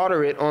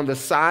slaughter it on the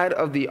side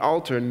of the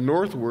altar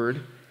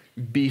northward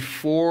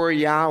before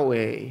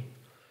Yahweh,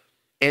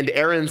 and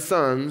Aaron's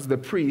sons, the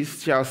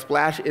priests, shall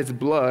splash its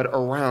blood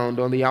around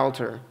on the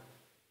altar.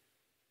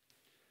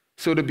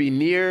 So to be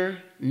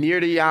near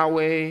to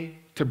Yahweh,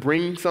 to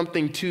bring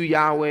something to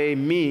Yahweh,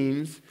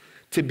 means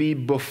to be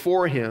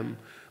before him,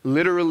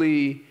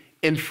 literally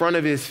in front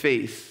of his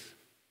face.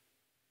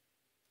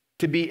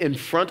 To be in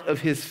front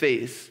of his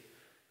face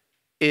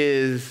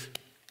is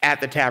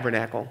at the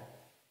tabernacle.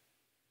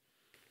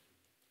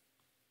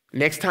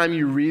 Next time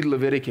you read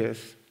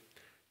Leviticus,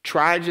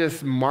 try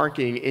just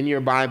marking in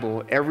your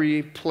Bible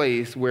every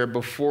place where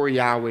before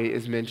Yahweh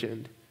is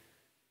mentioned.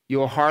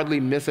 You'll hardly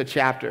miss a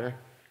chapter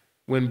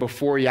when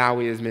before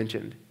Yahweh is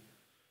mentioned.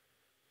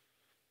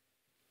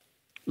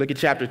 Look at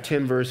chapter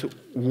 10, verse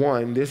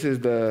 1. This is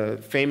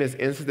the famous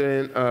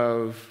incident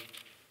of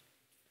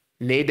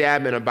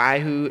Nadab and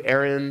Abihu,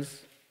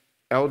 Aaron's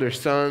elder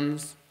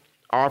sons,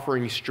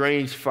 offering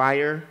strange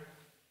fire.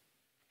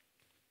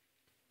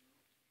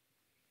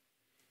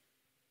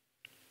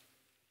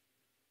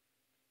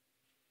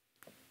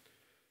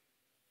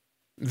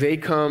 They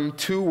come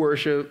to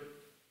worship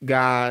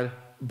God,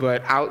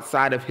 but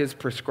outside of his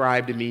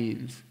prescribed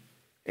means,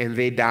 and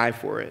they die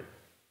for it.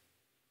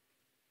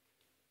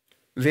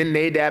 Then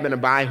Nadab and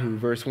Abihu,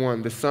 verse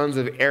 1, the sons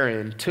of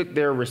Aaron, took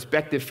their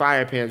respective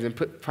fire pans and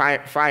put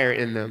fire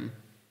in them.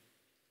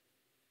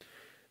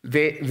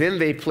 Then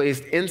they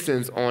placed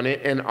incense on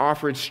it and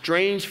offered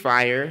strange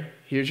fire,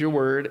 here's your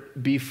word,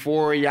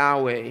 before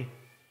Yahweh,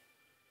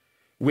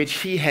 which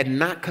he had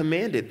not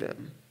commanded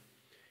them.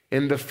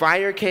 And the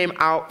fire came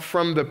out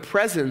from the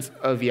presence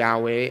of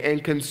Yahweh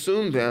and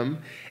consumed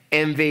them,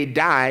 and they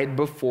died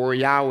before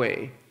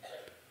Yahweh.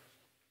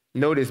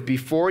 Notice,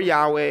 before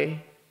Yahweh,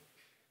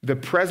 the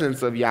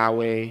presence of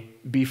Yahweh,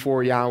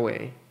 before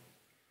Yahweh.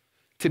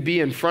 To be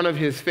in front of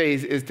his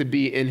face is to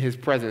be in his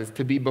presence.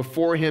 To be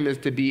before him is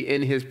to be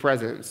in his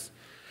presence.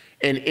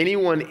 And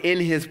anyone in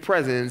his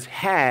presence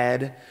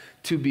had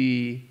to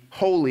be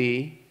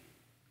holy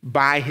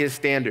by his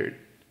standard,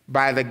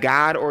 by the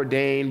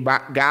God-ordained,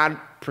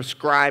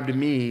 God-prescribed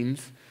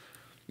means.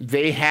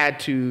 They had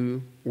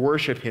to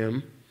worship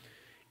him.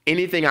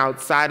 Anything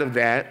outside of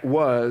that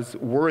was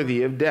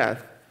worthy of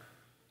death.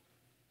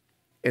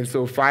 And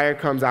so fire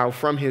comes out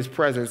from his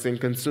presence and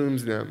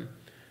consumes them.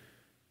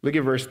 Look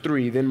at verse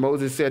 3. Then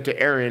Moses said to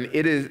Aaron,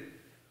 it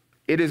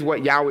is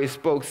what Yahweh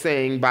spoke,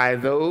 saying, by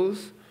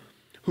those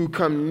who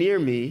come near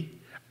me,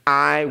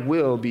 I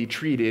will be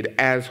treated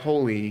as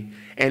holy,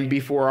 and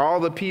before all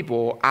the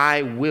people,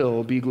 I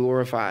will be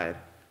glorified.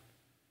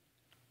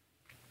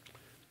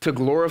 To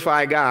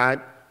glorify God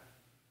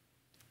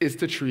is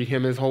to treat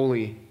him as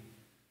holy.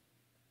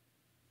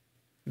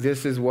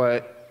 This is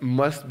what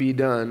must be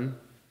done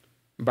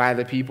by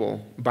the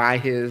people, by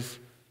his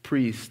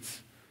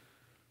priests.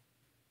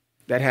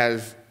 That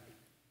has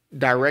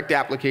direct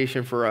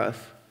application for us.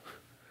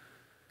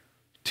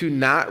 To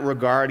not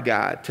regard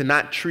God, to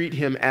not treat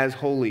him as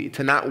holy,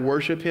 to not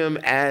worship him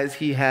as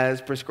he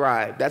has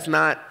prescribed. That's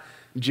not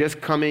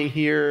just coming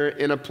here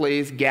in a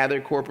place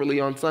gathered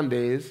corporately on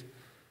Sundays,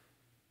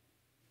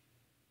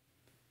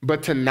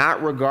 but to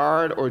not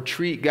regard or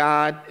treat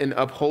God and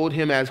uphold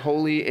him as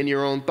holy in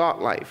your own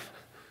thought life.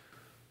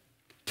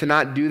 To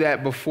not do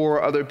that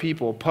before other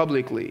people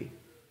publicly.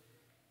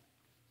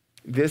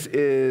 This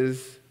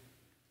is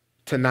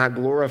to not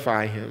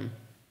glorify him.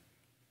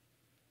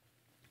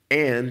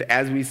 And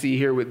as we see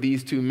here with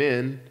these two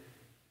men,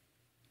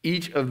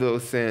 each of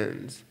those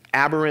sins,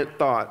 aberrant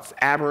thoughts,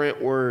 aberrant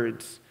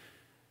words,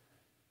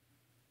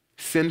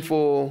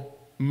 sinful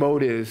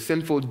motives,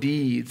 sinful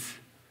deeds,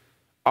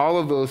 all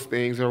of those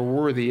things are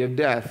worthy of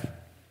death.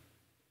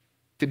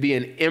 To be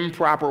an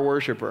improper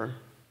worshiper,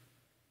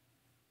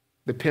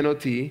 the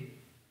penalty,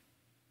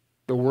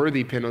 the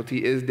worthy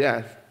penalty, is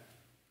death.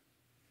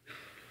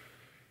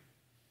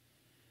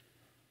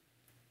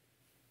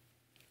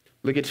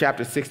 Look at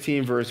chapter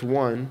 16, verse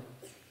 1.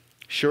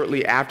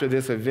 Shortly after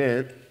this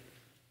event,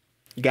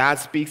 God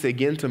speaks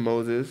again to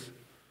Moses.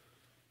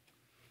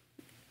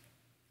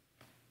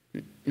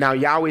 Now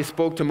Yahweh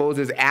spoke to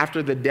Moses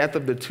after the death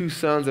of the two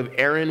sons of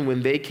Aaron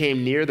when they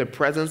came near the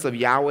presence of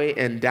Yahweh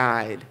and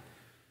died.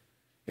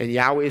 And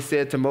Yahweh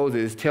said to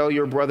Moses, tell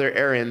your brother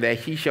Aaron that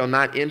he shall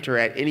not enter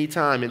at any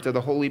time into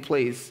the holy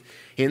place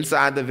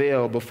inside the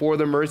veil before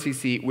the mercy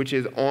seat which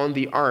is on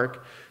the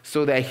ark,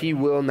 so that he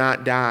will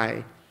not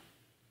die.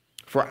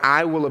 For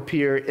I will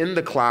appear in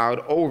the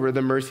cloud over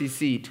the mercy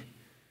seat.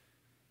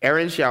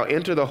 Aaron shall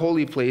enter the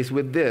holy place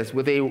with this,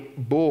 with a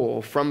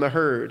bull from the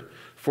herd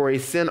for a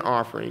sin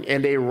offering,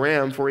 and a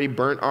ram for a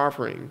burnt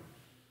offering.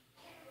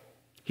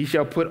 He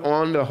shall put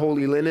on the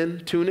holy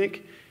linen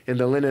tunic, and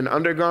the linen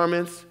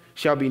undergarments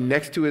shall be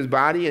next to his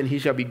body, and he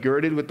shall be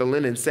girded with the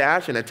linen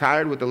sash and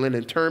attired with the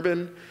linen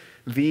turban.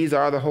 These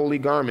are the holy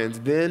garments.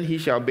 Then he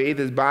shall bathe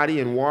his body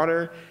in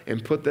water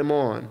and put them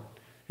on.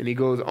 And he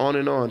goes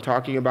on,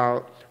 talking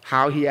about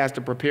how he has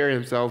to prepare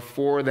himself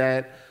for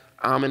that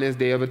ominous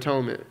day of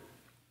atonement.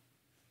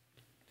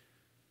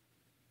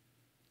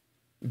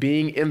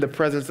 Being in the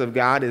presence of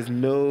God is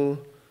no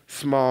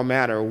small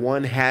matter.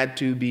 One had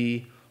to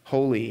be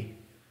holy.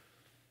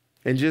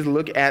 And just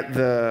look at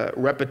the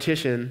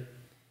repetition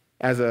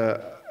as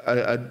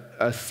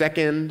a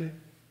second,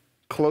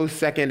 close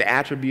second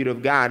attribute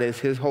of God is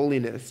his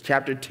holiness.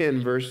 Chapter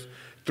 10, verse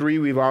 3,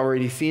 we've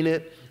already seen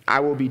it. I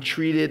will be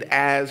treated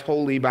as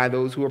holy by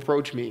those who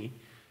approach me.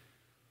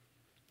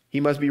 He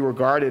must be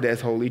regarded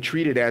as holy,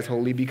 treated as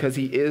holy, because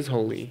he is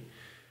holy.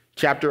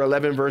 Chapter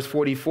 11, verse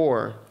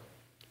 44,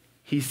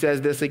 he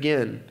says this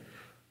again.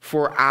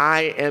 For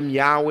I am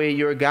Yahweh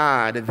your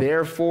God.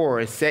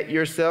 Therefore, set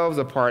yourselves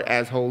apart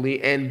as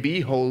holy and be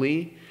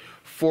holy,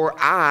 for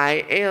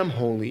I am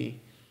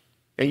holy.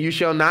 And you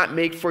shall not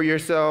make for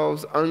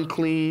yourselves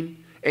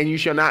unclean, and you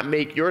shall not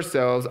make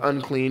yourselves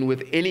unclean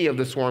with any of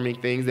the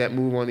swarming things that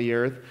move on the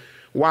earth.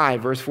 Why?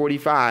 Verse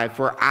 45,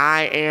 for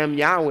I am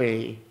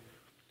Yahweh,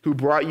 who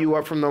brought you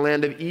up from the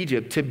land of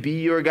Egypt to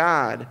be your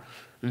God.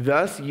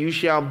 Thus you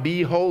shall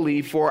be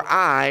holy, for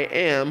I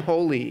am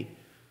holy.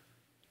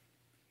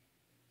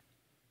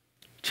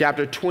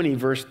 Chapter 20,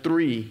 verse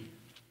 3.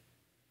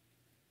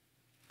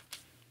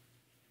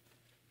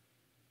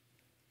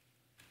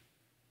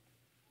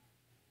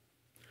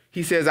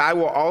 He says, I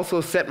will also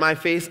set my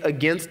face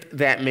against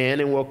that man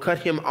and will cut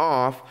him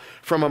off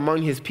from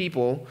among his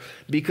people,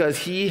 because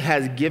he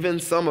has given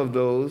some of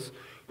those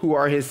who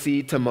are his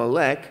seed to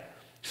Molech,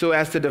 so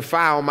as to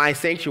defile my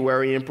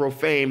sanctuary and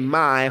profane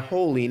my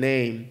holy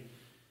name.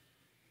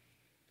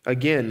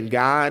 Again,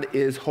 God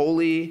is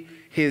holy.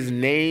 His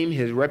name,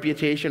 his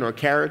reputation or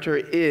character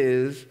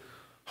is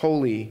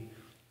holy.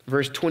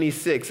 Verse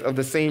 26 of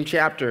the same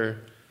chapter,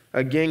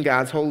 again,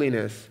 God's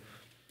holiness.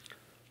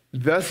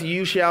 Thus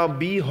you shall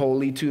be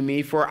holy to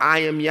me, for I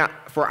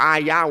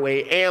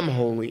Yahweh am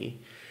holy,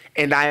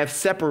 and I have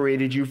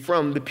separated you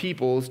from the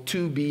peoples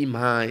to be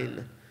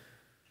mine.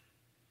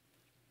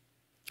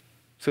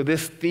 So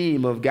this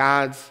theme of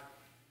God's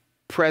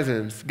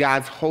presence,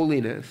 God's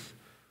holiness,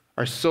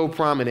 are so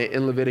prominent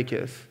in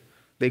Leviticus.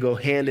 They go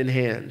hand in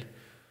hand.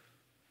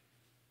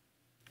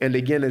 And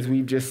again, as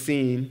we've just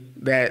seen,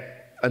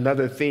 that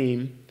another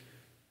theme,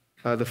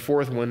 the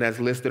fourth one that's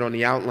listed on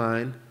the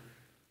outline,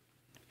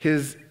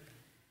 his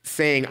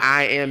saying,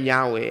 I am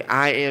Yahweh,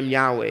 I am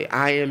Yahweh,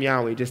 I am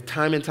Yahweh, just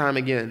time and time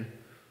again.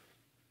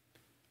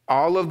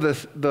 All of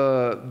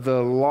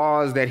the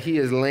laws that he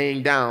is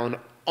laying down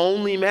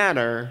only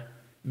matter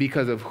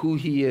because of who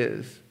he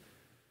is.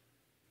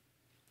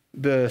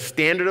 The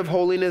standard of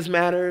holiness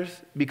matters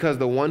because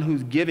the one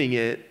who's giving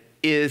it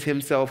is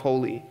himself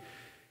holy.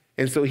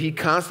 And so he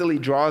constantly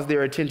draws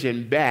their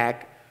attention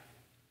back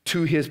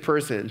to his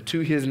person,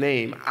 to his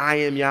name. I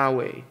am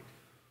Yahweh.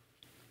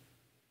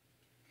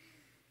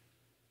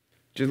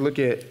 Just look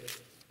at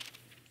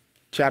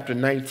chapter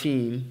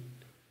 19,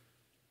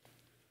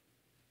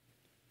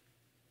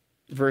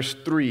 verse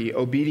 3.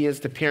 Obedience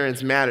to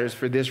parents matters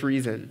for this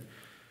reason.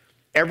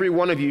 Every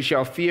one of you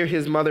shall fear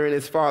his mother and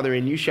his father,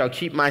 and you shall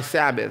keep my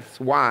Sabbaths.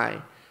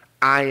 Why?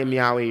 I am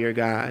Yahweh your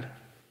God.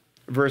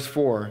 Verse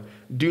 4,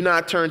 do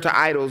not turn to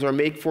idols or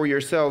make for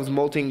yourselves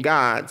molten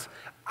gods.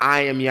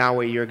 I am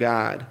Yahweh your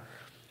God.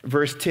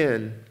 Verse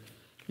 10,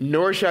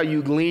 nor shall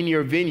you glean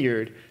your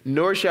vineyard,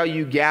 nor shall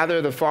you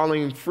gather the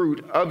falling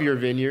fruit of your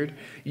vineyard.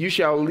 You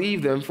shall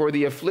leave them for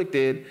the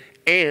afflicted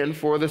and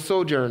for the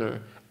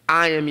sojourner.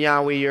 I am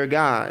Yahweh your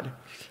God.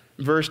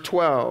 Verse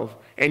 12,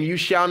 and you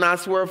shall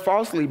not swear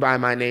falsely by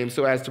my name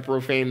so as to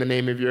profane the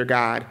name of your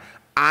God.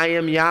 I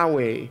am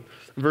Yahweh.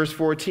 Verse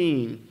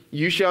 14,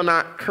 you shall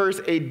not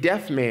curse a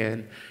deaf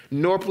man,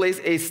 nor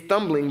place a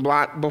stumbling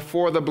block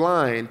before the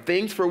blind,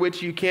 things for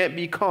which you can't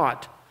be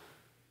caught.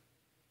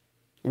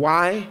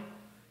 Why?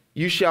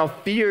 You shall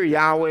fear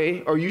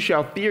Yahweh, or you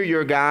shall fear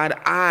your God.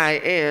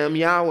 I am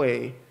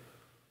Yahweh.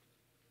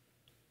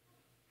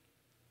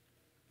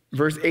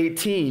 Verse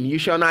 18, you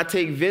shall not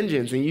take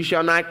vengeance, and you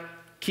shall not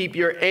keep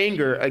your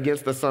anger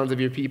against the sons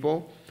of your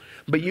people,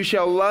 but you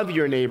shall love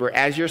your neighbor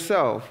as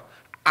yourself.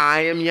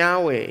 I am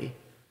Yahweh.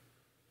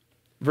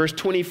 Verse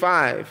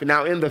 25,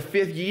 now in the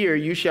 5th year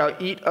you shall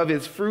eat of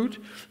its fruit,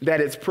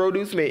 that its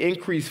produce may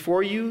increase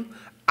for you.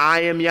 I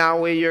am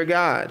Yahweh your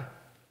God.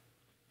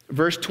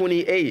 Verse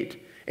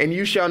 28, and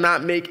you shall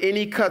not make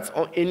any cuts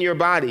in your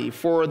body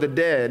for the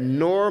dead,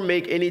 nor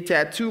make any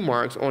tattoo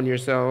marks on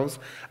yourselves.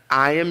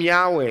 I am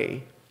Yahweh.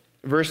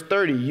 Verse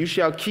 30, you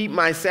shall keep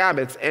my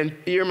Sabbaths and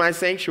fear my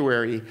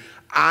sanctuary.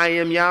 I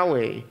am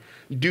Yahweh.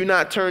 Do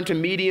not turn to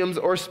mediums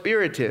or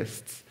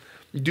spiritists.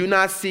 Do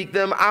not seek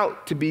them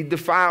out to be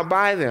defiled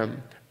by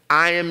them.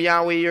 I am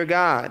Yahweh your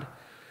God.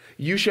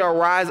 You shall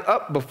rise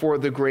up before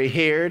the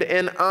gray-haired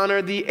and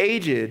honor the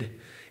aged,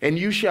 and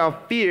you shall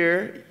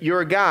fear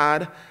your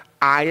God.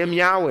 I am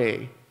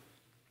Yahweh.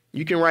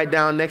 You can write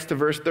down next to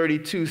verse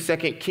 32, 2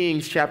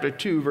 Kings chapter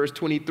 2, verse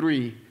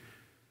 23.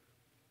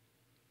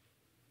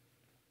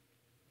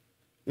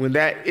 When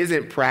that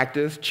isn't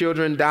practiced,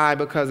 children die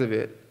because of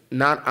it,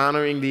 not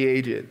honoring the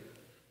aged.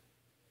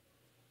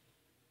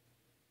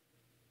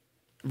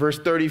 Verse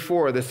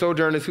 34, the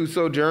sojourner who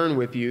sojourns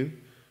with you,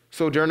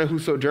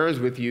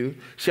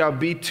 shall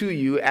be to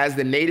you as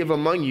the native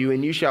among you,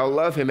 and you shall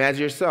love him as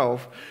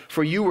yourself,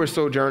 for you were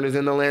sojourners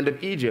in the land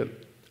of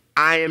Egypt.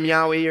 I am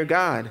Yahweh your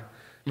God.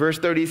 Verse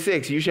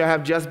 36, you shall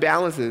have just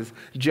balances,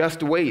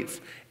 just weights,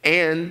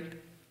 and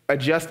a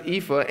just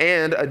ephah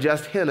and a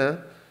just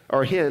hin.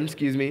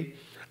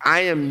 I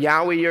am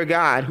Yahweh your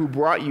God who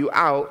brought you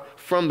out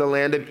from the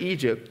land of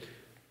Egypt.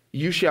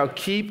 You shall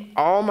keep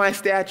all my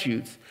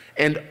statutes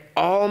and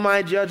all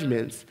my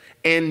judgments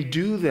and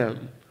do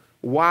them.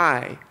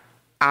 Why?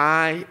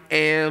 I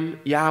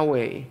am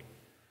Yahweh.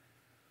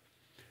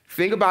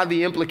 Think about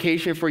the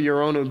implication for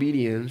your own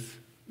obedience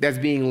that's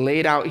being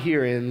laid out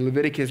here in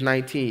Leviticus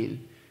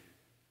 19.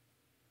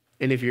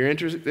 And if you're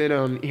interested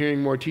in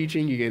hearing more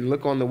teaching, you can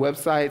look on the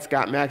website.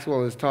 Scott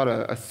Maxwell has taught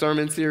a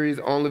sermon series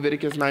on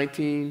Leviticus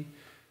 19.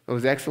 It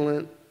was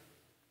excellent.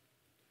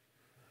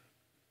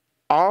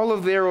 All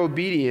of their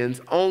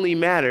obedience only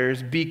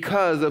matters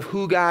because of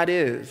who God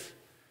is.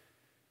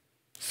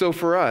 So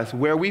for us,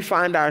 where we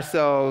find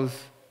ourselves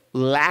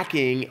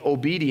lacking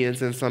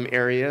obedience in some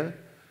area,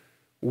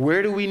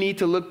 where do we need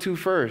to look to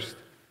first?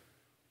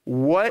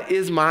 What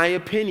is my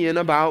opinion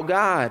about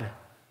God?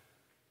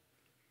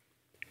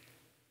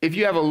 If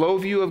you have a low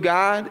view of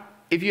God,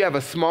 if you have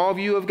a small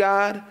view of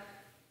God,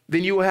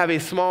 then you will have a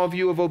small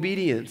view of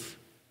obedience.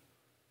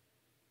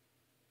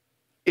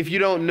 If you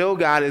don't know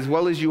God as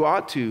well as you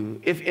ought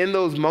to, if in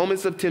those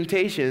moments of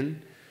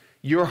temptation,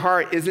 your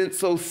heart isn't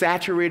so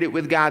saturated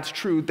with God's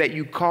truth that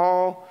you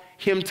call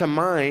him to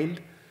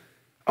mind,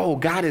 oh,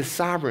 God is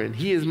sovereign.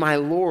 He is my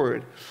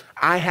Lord.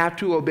 I have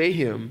to obey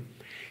him.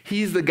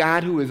 He's the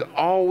God who is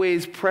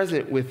always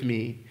present with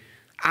me.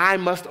 I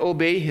must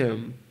obey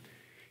him.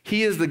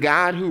 He is the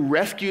God who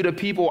rescued a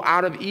people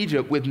out of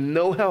Egypt with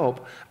no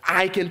help.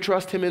 I can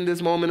trust him in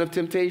this moment of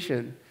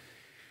temptation.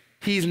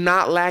 He's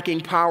not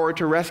lacking power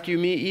to rescue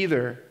me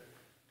either.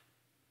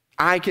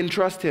 I can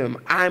trust him.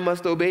 I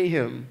must obey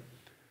him.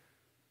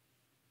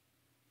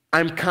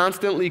 I'm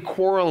constantly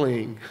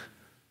quarreling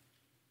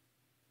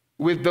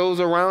with those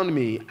around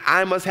me.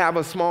 I must have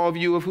a small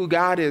view of who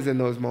God is in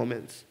those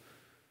moments.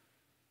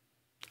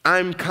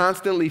 I'm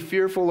constantly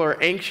fearful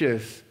or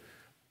anxious.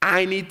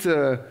 I need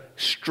to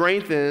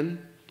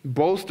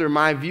bolster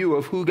my view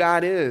of who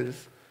God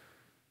is.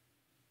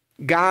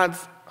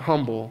 God's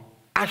humble.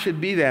 I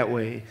should be that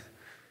way.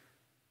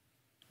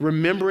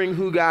 Remembering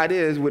who God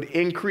is would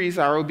increase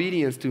our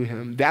obedience to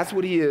him. That's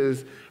what he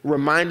is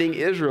reminding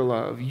Israel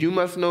of. You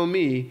must know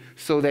me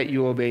so that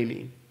you obey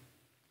me.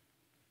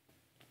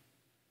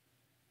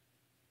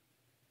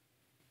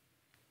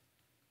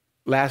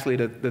 Lastly,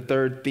 the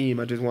third theme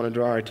I just want to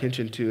draw our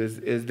attention to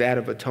is that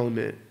of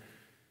atonement.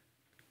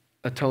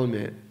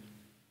 Atonement.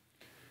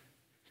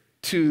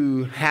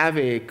 To have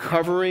a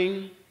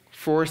covering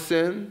for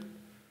sin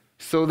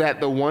so that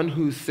the one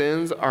whose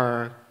sins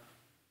are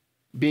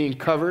being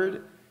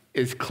covered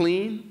is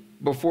clean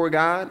before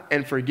God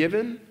and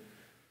forgiven.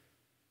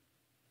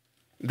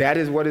 That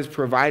is what is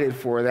provided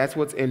for. That's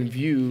what's in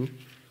view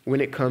when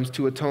it comes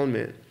to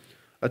atonement.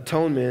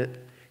 Atonement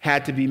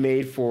had to be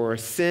made for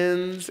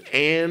sins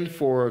and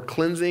for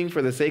cleansing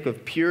for the sake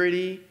of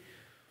purity.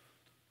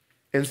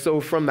 And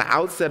so from the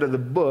outset of the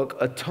book,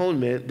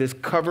 atonement, this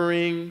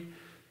covering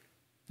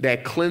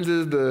that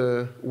cleanses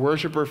the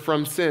worshiper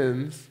from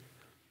sins,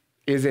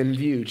 is in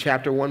view.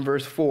 Chapter 1,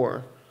 verse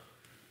 4.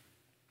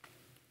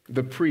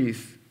 The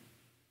priest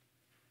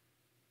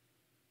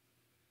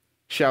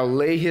shall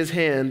lay his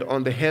hand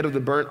on the head of the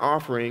burnt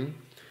offering,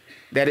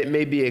 that it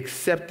may be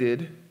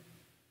accepted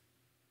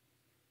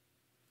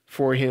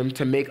for him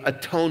to make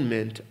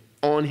atonement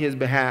on his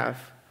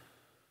behalf.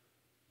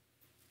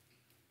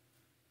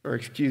 Or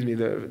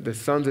the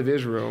sons of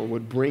Israel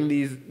would bring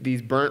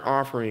these burnt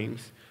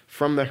offerings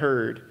from the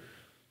herd.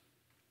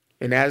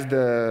 And as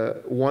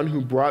the one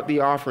who brought the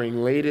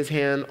offering laid his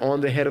hand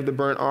on the head of the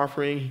burnt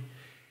offering,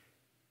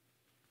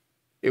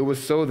 it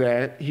was so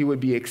that he would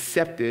be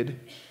accepted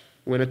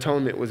when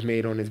atonement was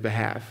made on his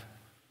behalf.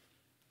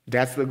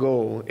 That's the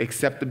goal,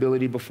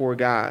 acceptability before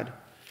God.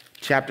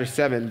 Chapter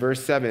 7,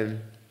 verse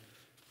 7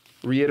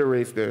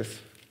 reiterates this.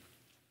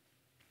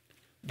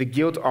 The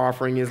guilt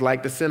offering is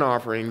like the sin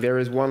offering. There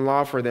is one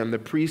law for them. The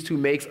priest who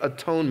makes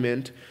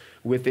atonement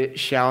with it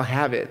shall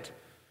have it.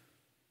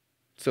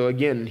 So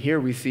again, here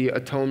we see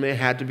atonement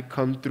had to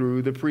come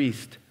through the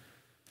priest.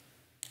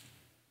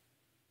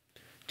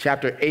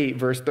 Chapter 8,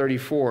 verse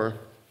 34.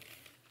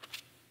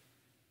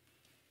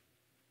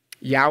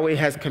 Yahweh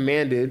has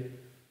commanded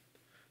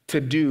to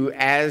do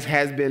as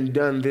has been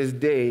done this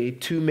day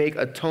to make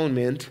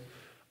atonement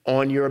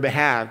on your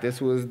behalf.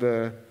 This was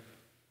the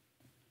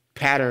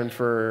pattern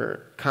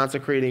for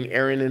consecrating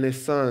Aaron and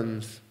his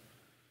sons.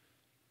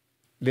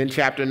 Then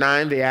chapter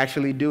 9, they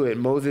actually do it.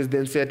 Moses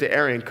then said to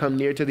Aaron, come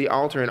near to the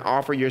altar and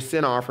offer your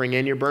sin offering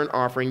and your burnt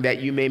offering,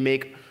 that you may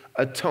make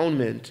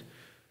atonement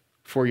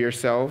for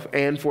yourself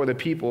and for the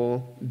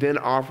people. Then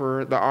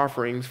offer the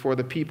offerings for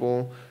the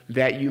people,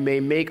 that you may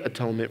make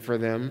atonement for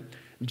them,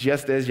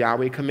 just as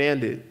Yahweh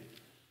commanded.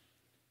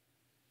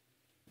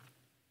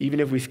 Even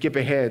if we skip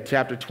ahead,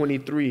 chapter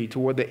 23,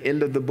 toward the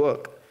end of the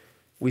book,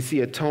 we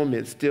see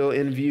atonement still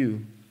in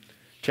view.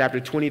 Chapter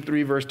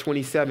 23, verse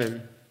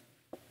 27.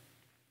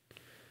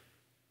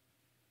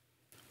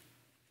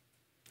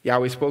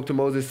 Yahweh spoke to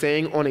Moses,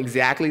 saying, on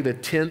exactly the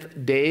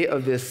 10th day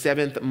of this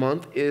 7th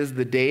month is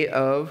the day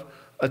of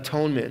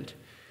atonement.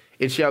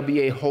 It shall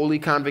be a holy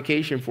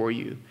convocation for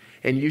you,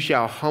 and you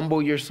shall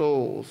humble your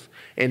souls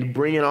and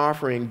bring an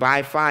offering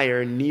by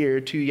fire near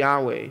to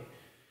Yahweh.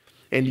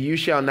 And you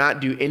shall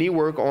not do any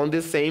work on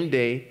this same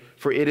day,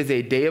 for it is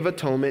a day of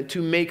atonement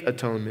to make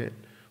atonement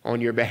on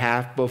your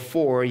behalf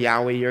before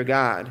Yahweh your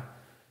God.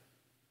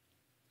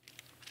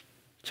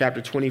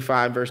 Chapter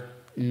 25, verse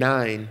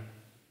 9.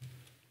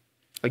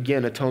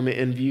 Again, atonement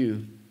in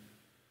view.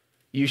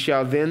 You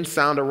shall then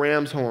sound a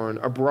ram's horn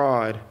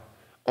abroad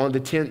on the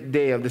 10th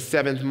day of the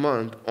 7th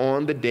month,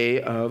 on the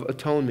day of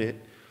atonement.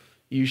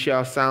 You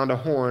shall sound a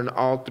horn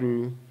all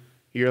through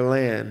your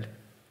land.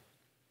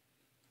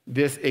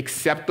 This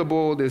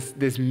acceptable,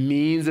 this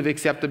means of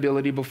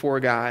acceptability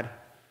before God,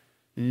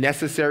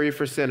 necessary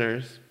for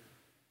sinners.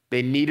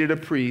 They needed a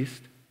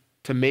priest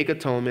to make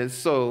atonement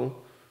so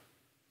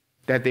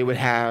that they would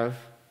have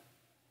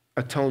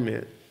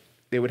atonement.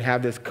 They would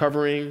have this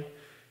covering,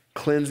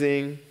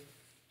 cleansing,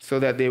 so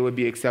that they would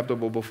be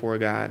acceptable before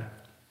God.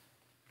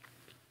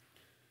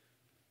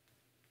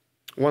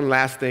 One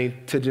last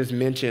thing to just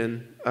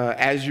mention,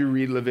 as you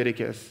read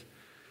Leviticus,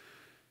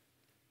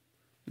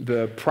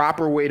 the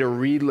proper way to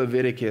read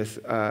Leviticus,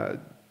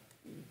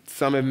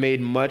 some have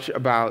made much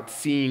about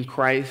seeing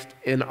Christ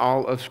in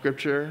all of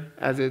Scripture,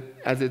 as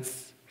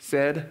it's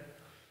said.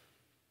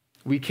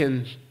 We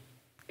can,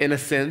 in a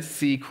sense,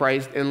 see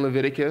Christ in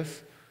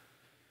Leviticus.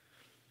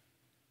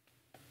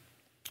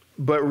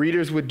 But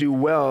readers would do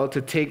well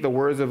to take the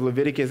words of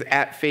Leviticus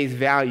at face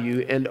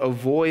value and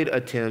avoid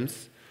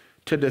attempts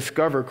to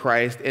discover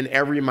Christ in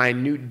every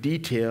minute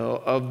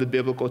detail of the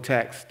biblical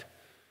text.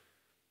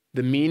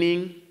 The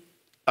meaning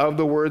of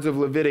the words of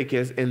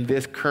Leviticus in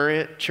this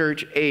current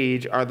church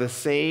age are the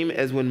same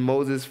as when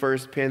Moses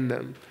first penned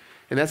them.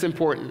 And that's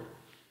important.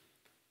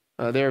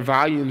 There are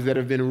volumes that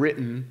have been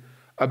written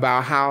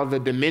about how the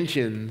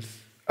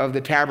dimensions of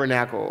the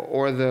tabernacle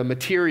or the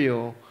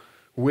material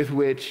with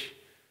which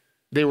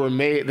they were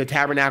made, the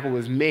tabernacle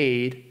was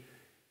made,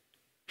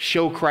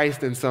 show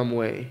Christ in some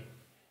way.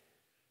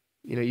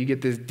 You know, you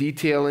get this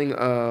detailing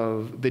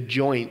of the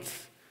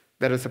joints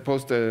that are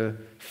supposed to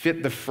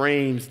fit the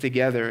frames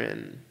together,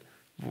 and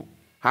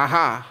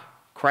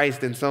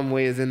Christ in some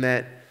way is in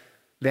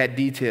that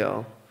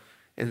detail.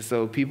 And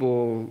so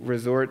people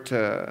resort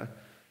to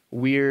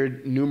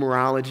weird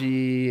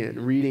numerology and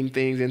reading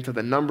things into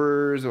the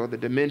numbers or the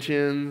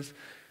dimensions.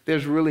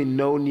 There's really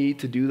no need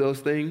to do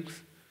those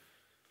things.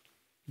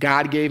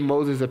 God gave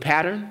Moses a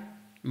pattern.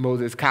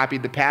 Moses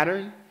copied the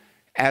pattern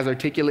as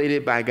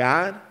articulated by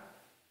God.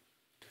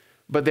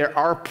 But there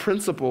are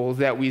principles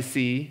that we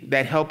see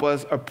that help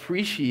us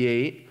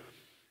appreciate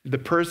the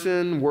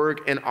person,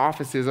 work, and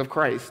offices of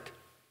Christ.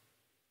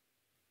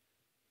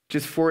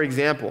 Just for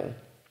example,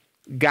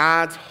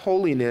 God's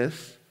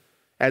holiness,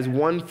 as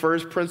one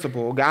first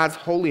principle, God's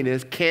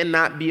holiness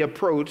cannot be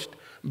approached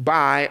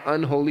by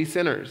unholy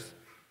sinners.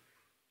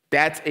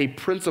 That's a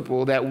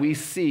principle that we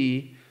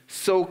see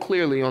so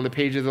clearly on the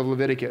pages of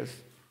Leviticus.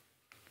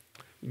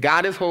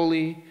 God is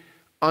holy.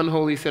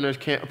 Unholy sinners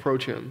can't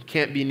approach him,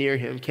 can't be near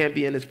him, can't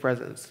be in his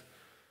presence.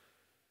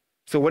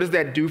 So what does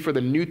that do for the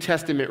New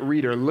Testament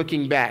reader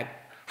looking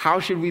back?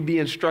 How should we be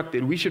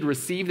instructed? We should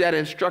receive that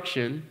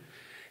instruction.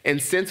 And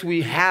since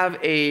we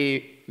have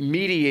a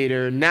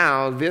mediator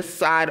now this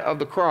side of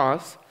the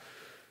cross,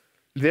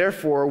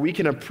 therefore we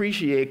can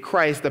appreciate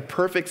Christ, the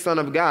perfect Son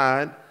of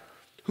God,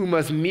 who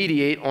must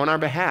mediate on our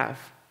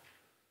behalf.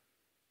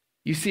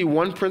 You see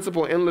one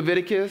principle in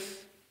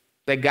Leviticus,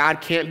 that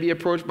God can't be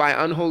approached by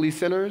unholy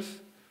sinners.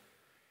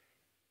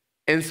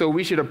 And so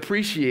we should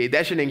appreciate,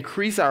 that should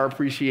increase our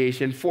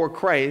appreciation for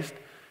Christ,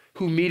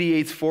 who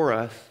mediates for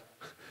us,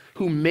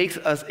 who makes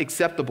us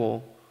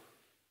acceptable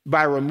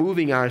by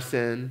removing our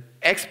sin,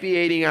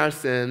 expiating our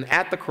sin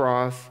at the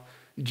cross,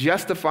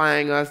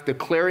 justifying us,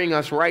 declaring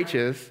us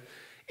righteous,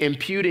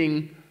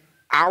 imputing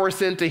our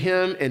sin to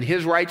him and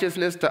his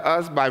righteousness to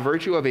us by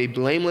virtue of a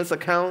blameless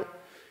account,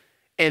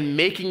 and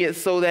making it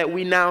so that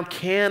we now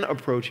can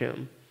approach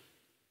him.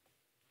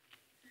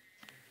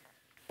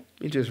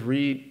 Let me just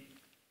read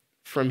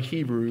from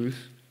Hebrews.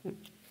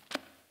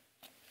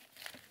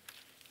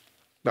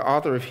 The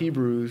author of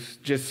Hebrews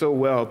just so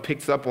well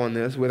picks up on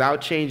this without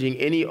changing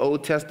any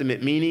Old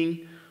Testament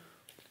meaning.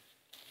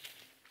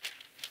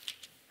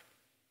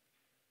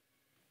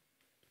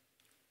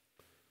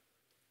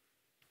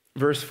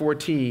 Verse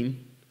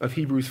 14 of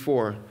Hebrews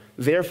 4.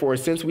 Therefore,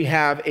 since we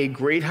have a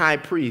great high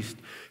priest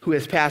who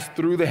has passed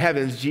through the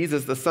heavens,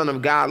 Jesus, the Son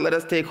of God, let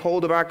us take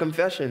hold of our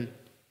confession.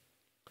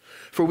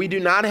 For we do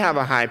not have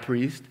a high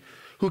priest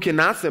who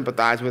cannot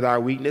sympathize with our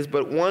weakness,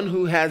 but one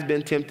who has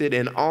been tempted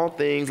in all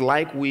things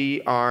like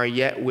we are,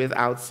 yet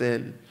without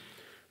sin.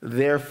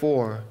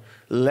 Therefore,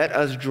 let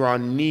us draw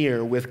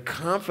near with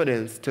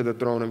confidence to the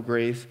throne of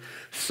grace,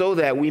 so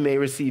that we may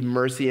receive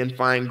mercy and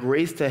find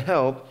grace to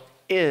help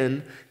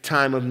in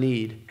time of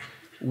need.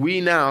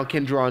 We now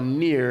can draw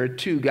near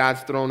to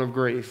God's throne of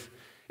grace.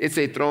 It's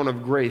a throne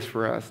of grace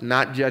for us,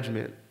 not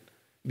judgment,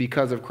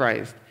 because of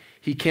Christ.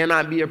 He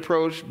cannot be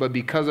approached, but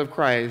because of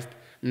Christ,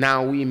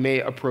 now we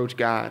may approach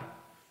God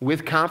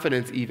with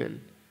confidence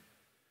even.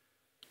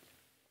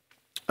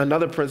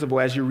 Another principle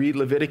as you read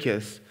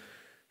Leviticus,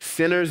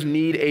 sinners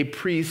need a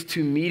priest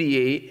to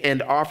mediate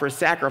and offer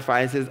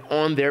sacrifices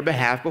on their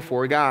behalf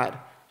before God.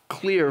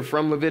 Clear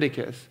from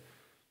Leviticus.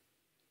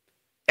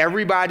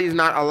 Everybody's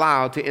not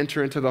allowed to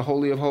enter into the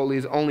Holy of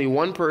Holies, only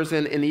one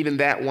person, and even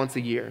that once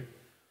a year.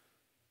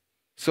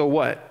 So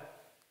what?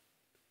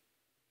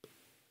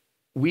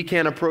 We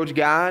can't approach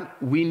God.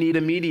 We need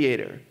a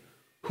mediator.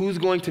 Who's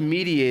going to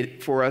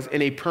mediate for us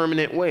in a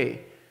permanent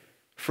way?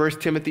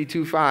 1 Timothy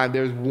 2:5,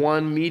 there's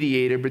one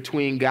mediator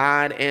between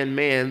God and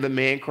man, the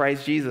man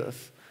Christ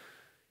Jesus.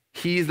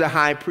 He's the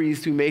high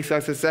priest who makes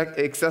us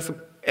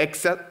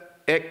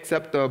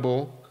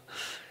acceptable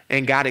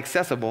and God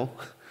accessible.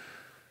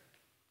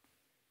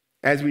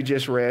 As we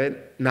just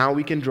read, now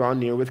we can draw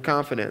near with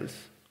confidence.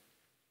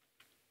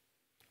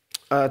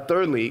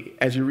 Thirdly,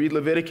 as you read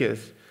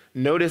Leviticus,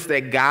 notice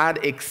that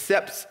God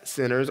accepts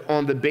sinners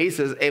on the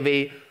basis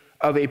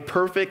of a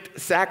perfect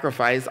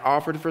sacrifice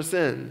offered for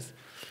sins.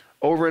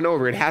 Over and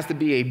over, it has to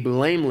be a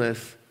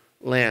blameless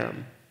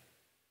lamb.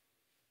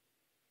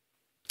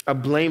 A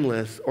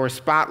blameless or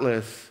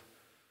spotless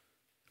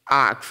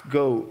ox,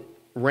 goat,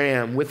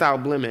 ram,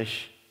 without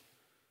blemish.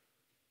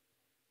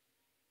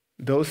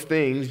 Those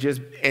things, just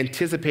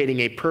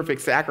anticipating a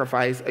perfect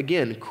sacrifice.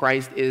 Again,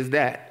 Christ is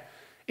that.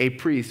 A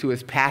priest who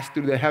has passed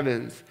through the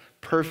heavens,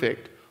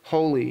 perfect,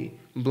 holy,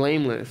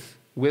 blameless,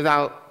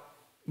 without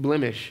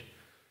blemish.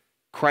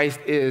 Christ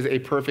is a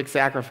perfect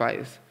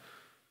sacrifice.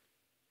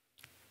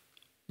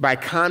 By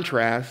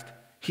contrast,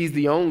 he's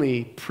the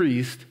only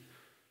priest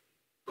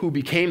who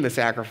became the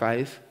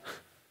sacrifice.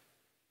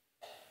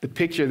 The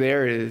picture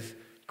there is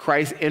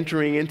Christ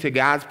entering into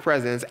God's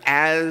presence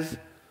as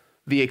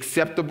the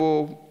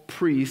acceptable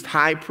priest,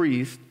 high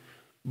priest,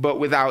 but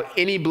without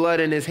any blood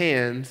in his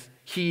hands,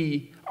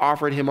 he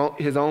offered him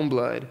his own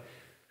blood.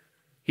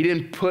 He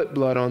didn't put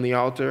blood on the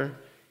altar.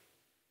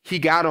 He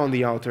got on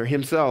the altar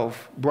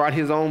himself, brought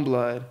his own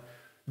blood,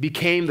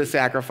 became the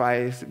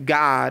sacrifice.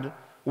 God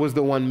was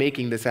the one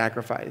making the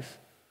sacrifice.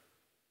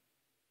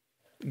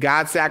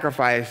 God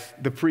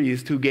sacrificed the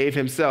priest who gave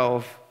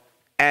himself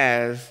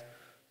as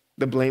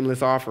the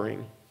blameless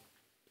offering.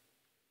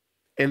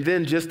 And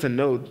then just to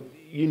note,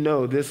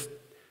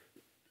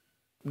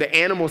 the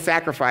animal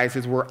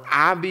sacrifices were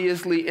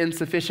obviously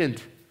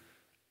insufficient.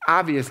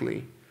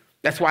 Obviously.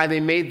 That's why they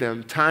made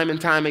them time and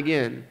time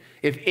again.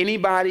 If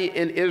anybody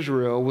in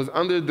Israel was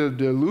under the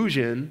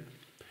delusion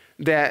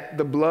that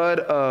the blood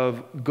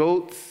of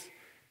goats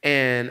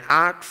and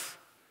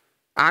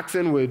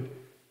oxen would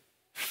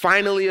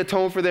finally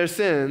atone for their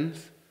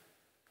sins,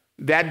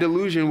 that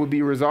delusion would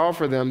be resolved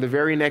for them the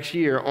very next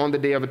year on the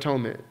Day of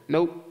Atonement.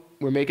 Nope,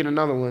 we're making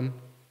another one.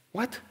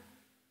 What?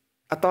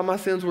 I thought my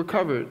sins were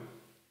covered.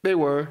 They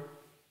were,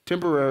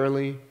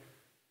 temporarily,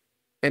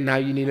 and now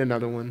you need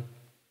another one.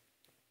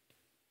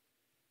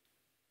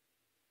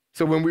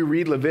 So when we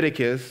read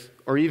Leviticus,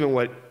 or even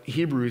what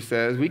Hebrews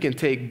says, we can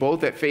take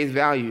both at face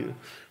value.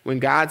 When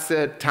God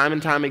said time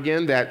and time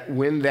again that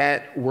when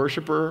that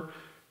worshiper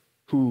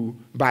who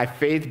by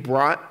faith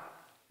brought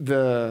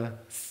the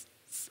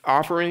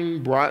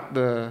offering, brought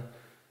the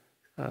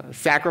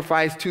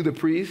sacrifice to the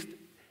priest,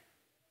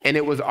 and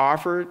it was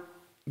offered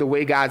the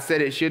way God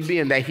said it should be,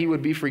 and that he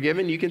would be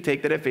forgiven, you can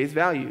take that at face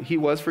value. He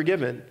was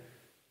forgiven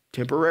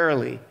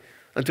temporarily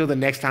until the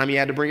next time he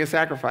had to bring a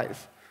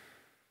sacrifice.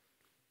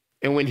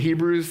 And when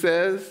Hebrews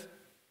says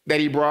that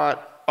he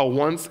brought a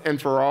once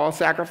and for all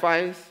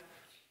sacrifice,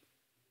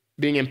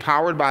 being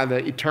empowered by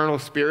the eternal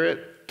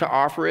Spirit to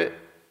offer it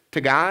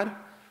to God,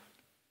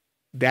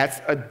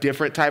 that's a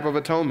different type of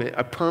atonement,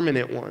 a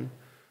permanent one,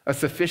 a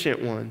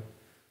sufficient one.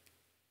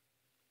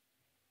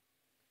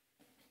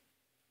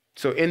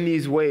 So in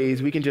these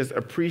ways, we can just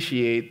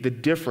appreciate the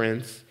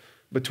difference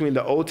between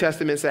the Old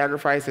Testament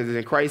sacrifices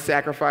and Christ's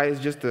sacrifice.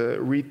 Just to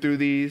read through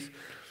these,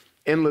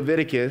 in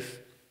Leviticus,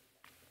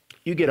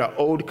 you get an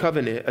old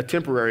covenant, a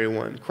temporary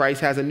one. Christ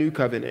has a new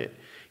covenant.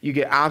 You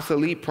get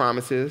obsolete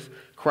promises.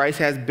 Christ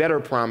has better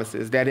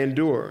promises that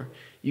endure.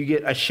 You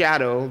get a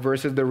shadow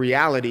versus the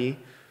reality.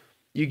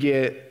 You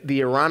get the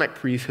Aaronic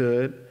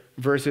priesthood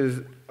versus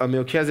a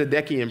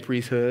Melchizedekian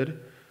priesthood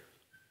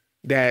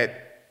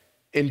that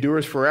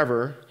endures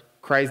forever.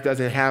 Christ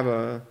doesn't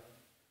have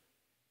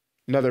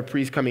another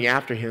priest coming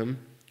after him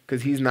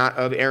because he's not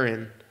of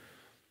Aaron.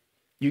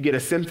 You get a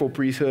sinful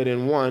priesthood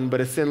in one,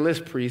 but a sinless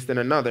priest in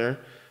another.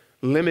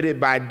 Limited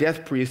by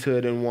death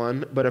priesthood in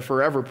one, but a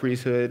forever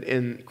priesthood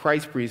in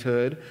Christ's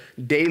priesthood.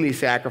 Daily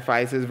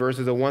sacrifices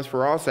versus a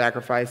once-for-all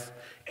sacrifice.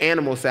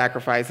 Animal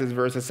sacrifices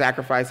versus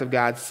sacrifice of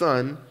God's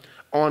Son.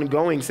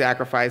 Ongoing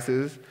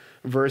sacrifices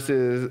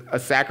versus a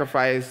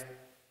sacrifice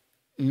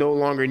no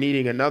longer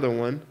needing another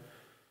one.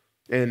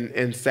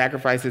 And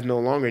sacrifices no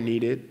longer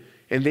needed.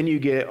 And then you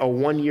get a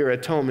one-year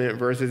atonement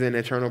versus an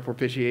eternal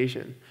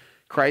propitiation.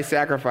 Christ's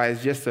sacrifice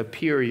is just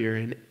superior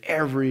in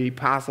every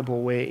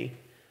possible way.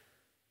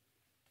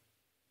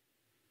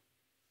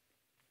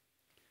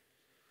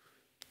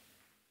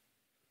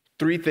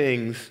 Three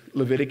things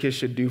Leviticus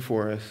should do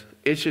for us.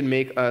 It should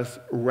make us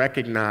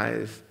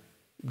recognize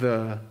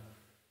the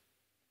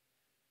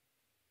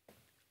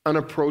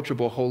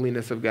unapproachable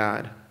holiness of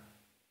God.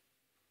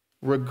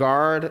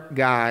 Regard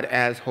God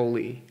as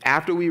holy.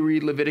 After we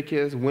read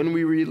Leviticus, when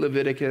we read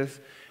Leviticus,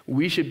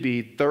 we should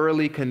be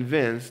thoroughly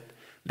convinced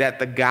that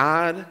the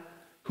God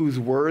whose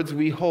words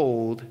we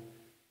hold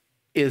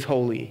is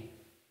holy.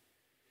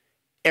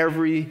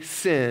 Every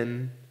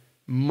sin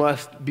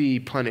must be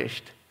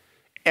punished.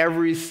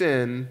 Every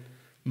sin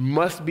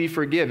must be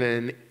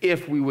forgiven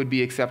if we would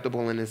be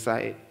acceptable in His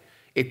sight.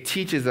 It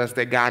teaches us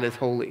that God is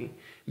holy.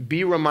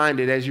 Be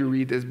reminded as you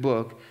read this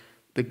book,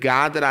 the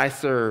God that I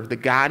serve, the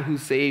God who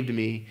saved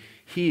me,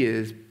 He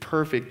is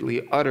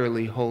perfectly,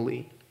 utterly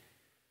holy.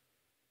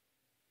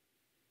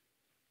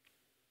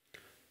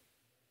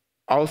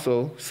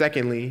 Also,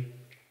 secondly,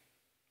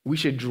 we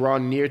should draw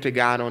near to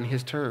God on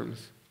His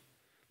terms.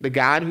 The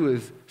God who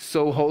is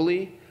so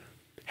holy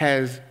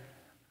has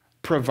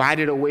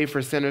provided a way for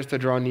sinners to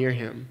draw near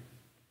Him.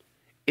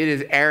 It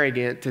is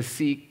arrogant to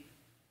seek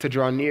to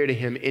draw near to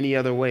Him any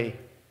other way.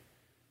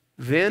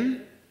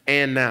 Then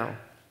and now.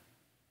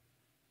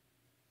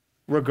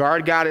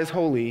 Regard God as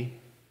holy.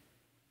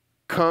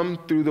 Come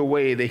through the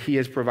way that He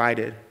has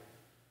provided.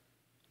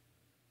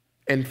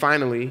 And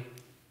finally,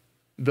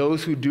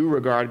 those who do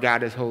regard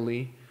God as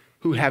holy,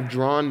 who have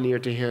drawn near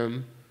to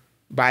Him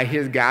by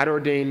His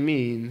God-ordained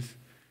means,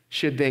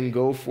 should then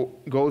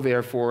go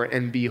therefore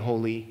and be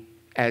holy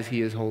as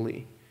He is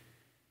holy.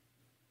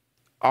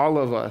 All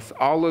of us,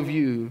 all of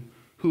you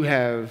who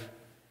have,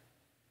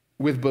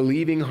 with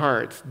believing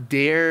hearts,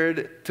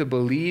 dared to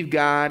believe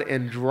God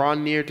and draw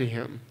near to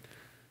Him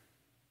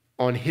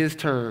on His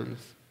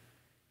terms,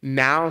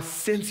 now,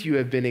 since you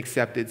have been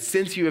accepted,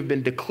 since you have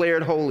been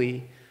declared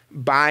holy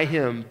by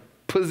Him,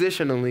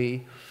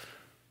 positionally,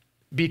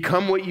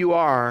 become what you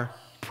are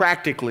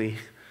practically.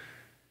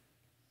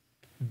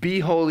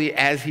 Be holy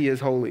as He is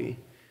holy.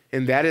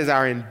 And that is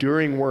our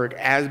enduring work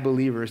as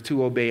believers,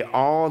 to obey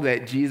all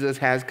that Jesus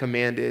has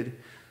commanded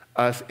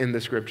us in the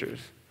Scriptures.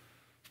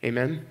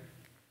 Amen.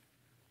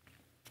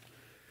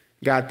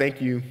 God, thank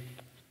you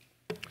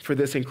for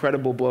this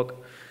incredible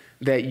book,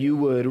 that you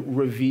would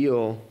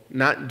reveal,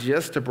 not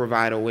just to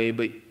provide a way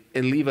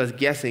and leave us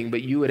guessing,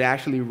 but you would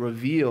actually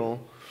reveal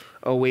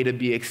a way to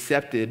be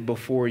accepted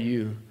before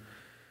you.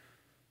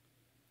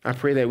 I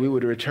pray that we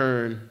would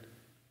return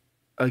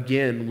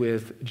again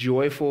with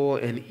joyful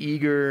and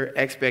eager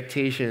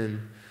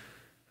expectation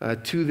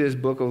to this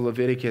book of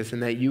Leviticus,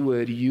 and that you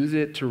would use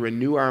it to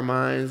renew our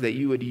minds, that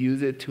you would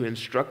use it to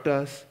instruct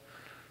us,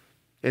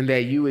 and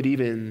that you would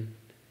even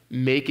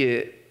make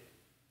it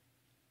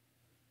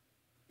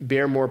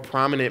bear more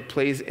prominent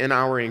place in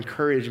our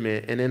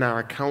encouragement and in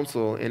our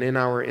counsel and in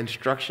our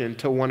instruction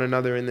to one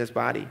another in this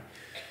body.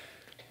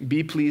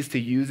 Be pleased to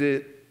use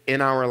it in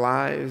our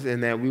lives,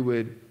 and that we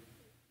would,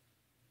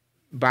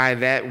 by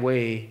that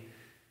way,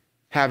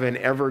 have an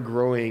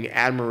ever-growing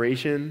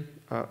admiration,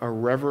 a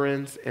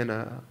reverence, and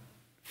a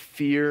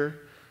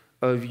fear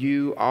of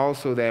you,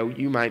 also that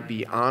you might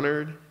be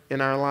honored in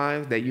our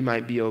lives, that you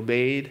might be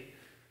obeyed,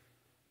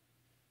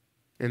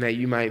 and that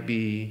you might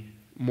be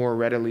more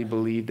readily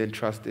believed and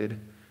trusted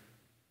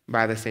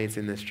by the saints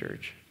in this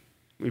church.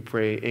 We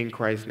pray in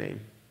Christ's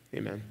name.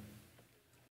 Amen.